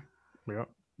 sir. Mm-hmm. Yep.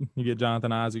 You get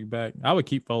Jonathan Isaac back. I would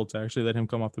keep Fultz, actually. Let him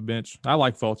come off the bench. I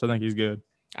like Fultz. I think he's good.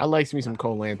 I like me some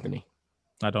Cole Anthony.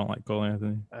 I don't like Cole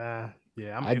Anthony.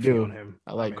 Yeah, I do. On him.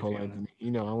 I like Cole Anthony.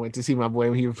 You know, I went to see my boy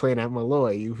when he was playing at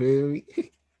Malloy. You feel me?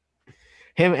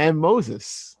 Him and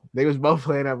Moses. They was both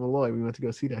playing at Malloy. We went to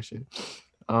go see that shit.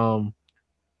 The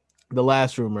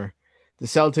last rumor. The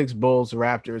Celtics, Bulls,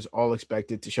 Raptors all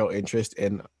expected to show interest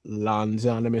in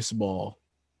Lonzo Ball.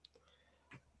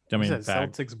 I mean,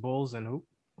 Celtics, Bulls, and who?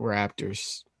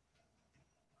 Raptors.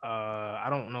 I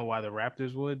don't know why the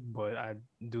Raptors would, but I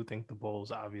do think the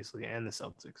Bulls, obviously, and the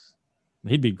Celtics.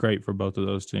 He'd be great for both of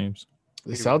those teams.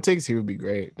 The Celtics, he would be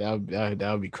great. That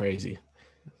would be crazy.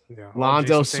 Yeah,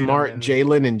 Lonzo, Smart,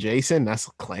 Jalen, and Jason. That's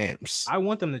clamps. I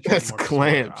want them to. That's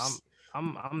clamps.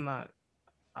 I'm not.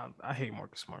 I hate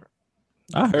Marcus Smart.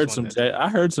 I heard some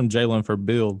Jalen for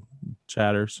Bill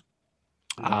chatters.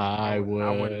 I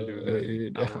wouldn't do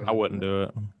it. I wouldn't do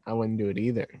it. I wouldn't do it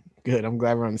either. Good. I'm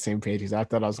glad we're on the same page because I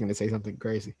thought I was going to say something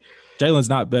crazy. Jalen's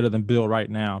not better than Bill right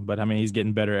now, but I mean he's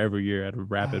getting better every year at a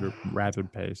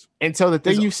rapid pace. And so the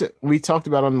thing you said, we talked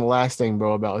about on the last thing,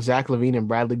 bro, about Zach LaVine and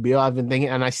Bradley Beal. I've been thinking,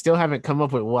 and I still haven't come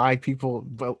up with why people.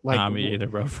 But like, not me either,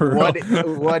 bro.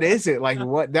 What is it like?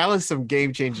 What that was some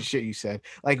game changing shit you said.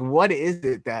 Like, what is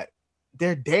it that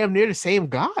they're damn near the same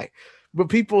guy? But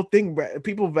people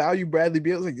value Bradley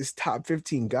Beal like this top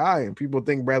 15 guy, and people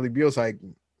think Bradley Beal's like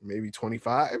maybe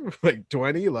 25, like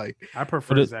 20. Like I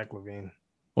prefer Zach LaVine.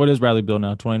 What is Bradley Beal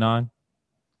now? 29?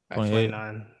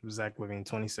 29. Zach LaVine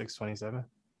 26, 27.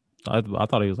 I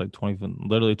thought he was like 20,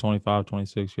 literally 25,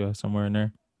 26. Yeah, somewhere in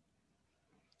there.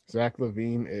 Zach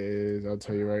LaVine is, I'll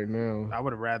tell you right now. I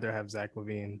would rather have Zach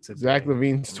LaVine. Zach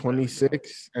LaVine's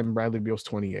 26 and Bradley Beal's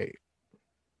 28.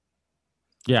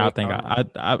 Yeah, I think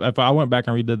if I went back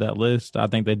and redid that list, I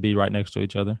think they'd be right next to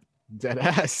each other. Dead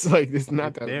ass, like it's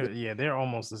not that. They're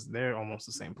almost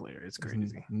the same player. It's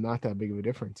crazy. Not that big of a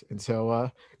difference. And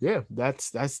so,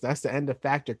 that's the end of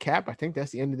Factor Cap. I think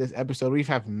that's the end of this episode. We've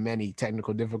had many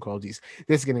technical difficulties.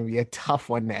 This is gonna be a tough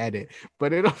one to edit,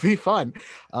 but it'll be fun.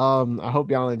 I hope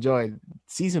y'all enjoyed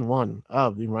season 1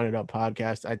 of the Run It Up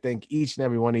podcast. I thank each and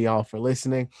every one of y'all for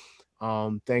listening.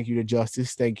 Thank you to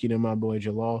Justice. Thank you to my boy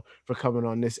Jalaal for coming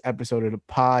on this episode of the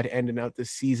pod, ending out the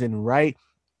season right.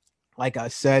 Like I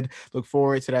said, look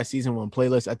forward to that season 1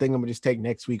 playlist. I think I'm gonna just take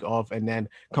next week off and then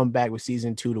come back with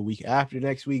season 2 the week after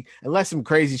next week, unless some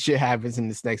crazy shit happens in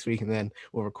this next week, and then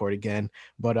we'll record again.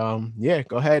 But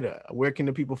go ahead. Where can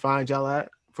the people find y'all at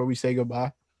before we say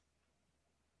goodbye?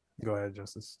 Go ahead,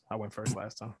 Justice. I went first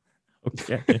last time.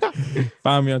 Okay.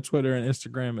 Find me on Twitter and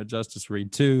Instagram at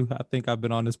JusticeReed2. I think I've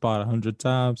been on this pod 100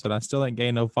 times and I still ain't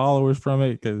gained no followers from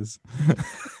it because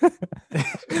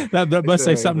that must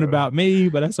say something about me,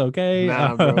 but that's okay.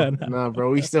 Nah, bro.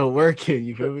 We still working.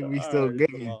 You feel me? We still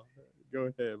getting.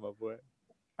 Go ahead, my boy.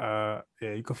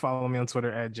 You can follow me on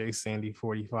Twitter at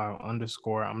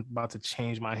jsandy45_. I'm about to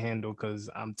change my handle because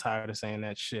I'm tired of saying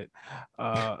that shit.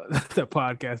 The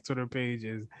podcast Twitter page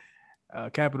is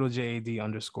capital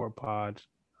JAD_pod.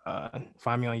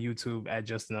 Find me on YouTube at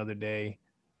Just Another Day.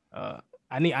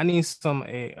 I need some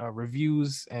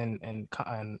reviews and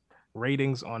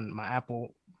ratings on my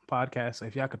Apple podcast. So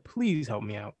if y'all could please help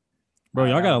me out, Bro,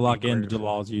 y'all gotta I'll be lock into grateful.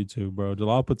 Jalal's YouTube, bro.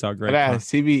 Jalal puts out great But content.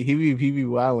 he be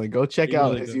wilding. Go check He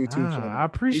out really his do. YouTube channel. I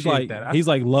appreciate He's like that. he's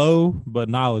like low but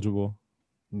knowledgeable.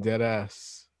 Dead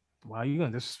ass. Wow, you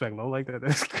gonna disrespect Low like that?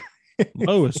 That's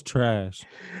Low is trash.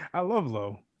 I love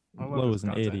Low. I love Low his is an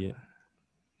content. idiot.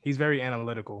 He's very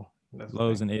analytical. That's the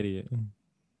Low's thing. an idiot.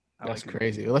 I That's like it.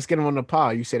 crazy. Let's get him on the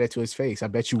pod. You say that to his face. I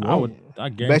bet you I won't. would. I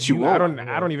Bet guarantee you I won't.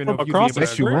 don't even know From if you'd be across able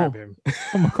the to grab screen. him.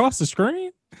 from across the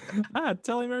screen. I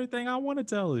tell him everything I want to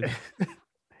tell him.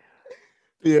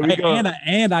 Yeah, we Hey, go.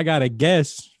 and I got a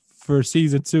guest for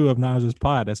season 2 of Naja's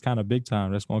Pod. That's kind of big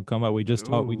time. That's gonna come up. We just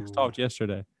Ooh. talked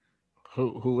yesterday.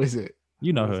 Who is it?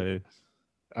 You know Who who is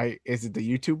it is. Is it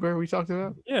the YouTuber we talked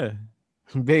about? Yeah.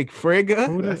 Big Frigga?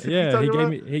 Who That's who we Yeah. talking He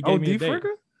about? gave me Oh, a D date. Frigga?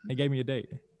 He gave me a date.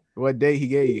 What day he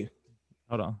gave you?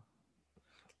 Hold on.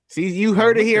 See, you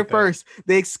heard it look here at that. first.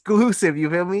 The exclusive, you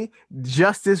feel me?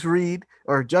 Justice Reed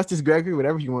or Justice Gregory,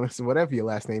 whatever you want to say, whatever your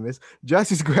last name is.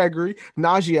 Justice Gregory,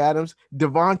 Najee Adams,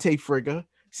 Devontae Frigga,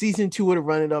 season 2 of the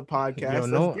Run It Up podcast.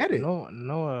 Yo, Let's get it.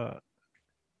 No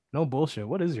bullshit.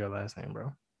 What is your last name,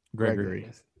 bro? Gregory.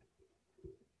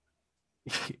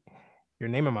 Your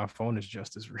name on my phone is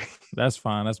Justice Reed. That's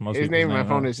fine. That's most His people's name on my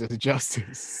phone huh? is just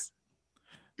Justice.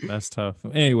 That's tough.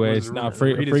 Anyways, Was now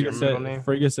Reed is your middle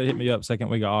Frigga name? said hit me up second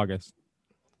week of August.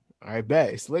 I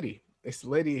bet. It's Liddy. It's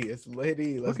Liddy. It's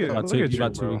Liddy. Let's Look at- go. About look two, at you,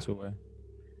 about 2 bro. weeks away.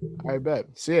 I bet.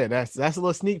 So yeah, that's a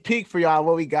little sneak peek for y'all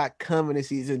what we got coming in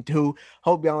season 2.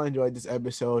 Hope y'all enjoyed this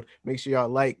episode. Make sure y'all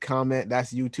like, comment.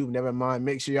 That's YouTube. Never mind.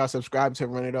 Make sure y'all subscribe to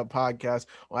Run It Up Podcast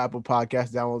on Apple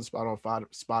Podcasts. Download the spot on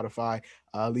Spotify.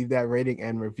 Leave that rating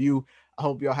and review. I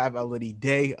hope y'all have a little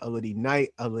day, a little night,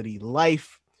 a little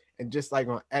life. And just like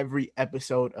on every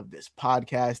episode of this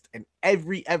podcast and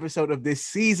every episode of this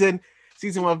season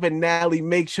 1 finale,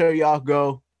 make sure y'all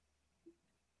go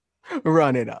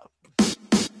run it up.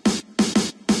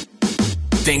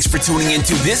 Thanks for tuning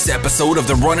into this episode of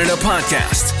the Run It Up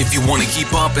podcast. If you want to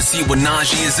keep up and see what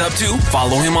Najee is up to,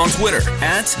 follow him on Twitter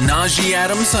at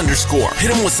 @NajeeAdams_.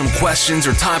 Hit him with some questions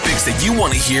or topics that you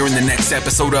want to hear in the next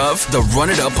episode of the Run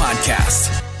It Up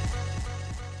podcast.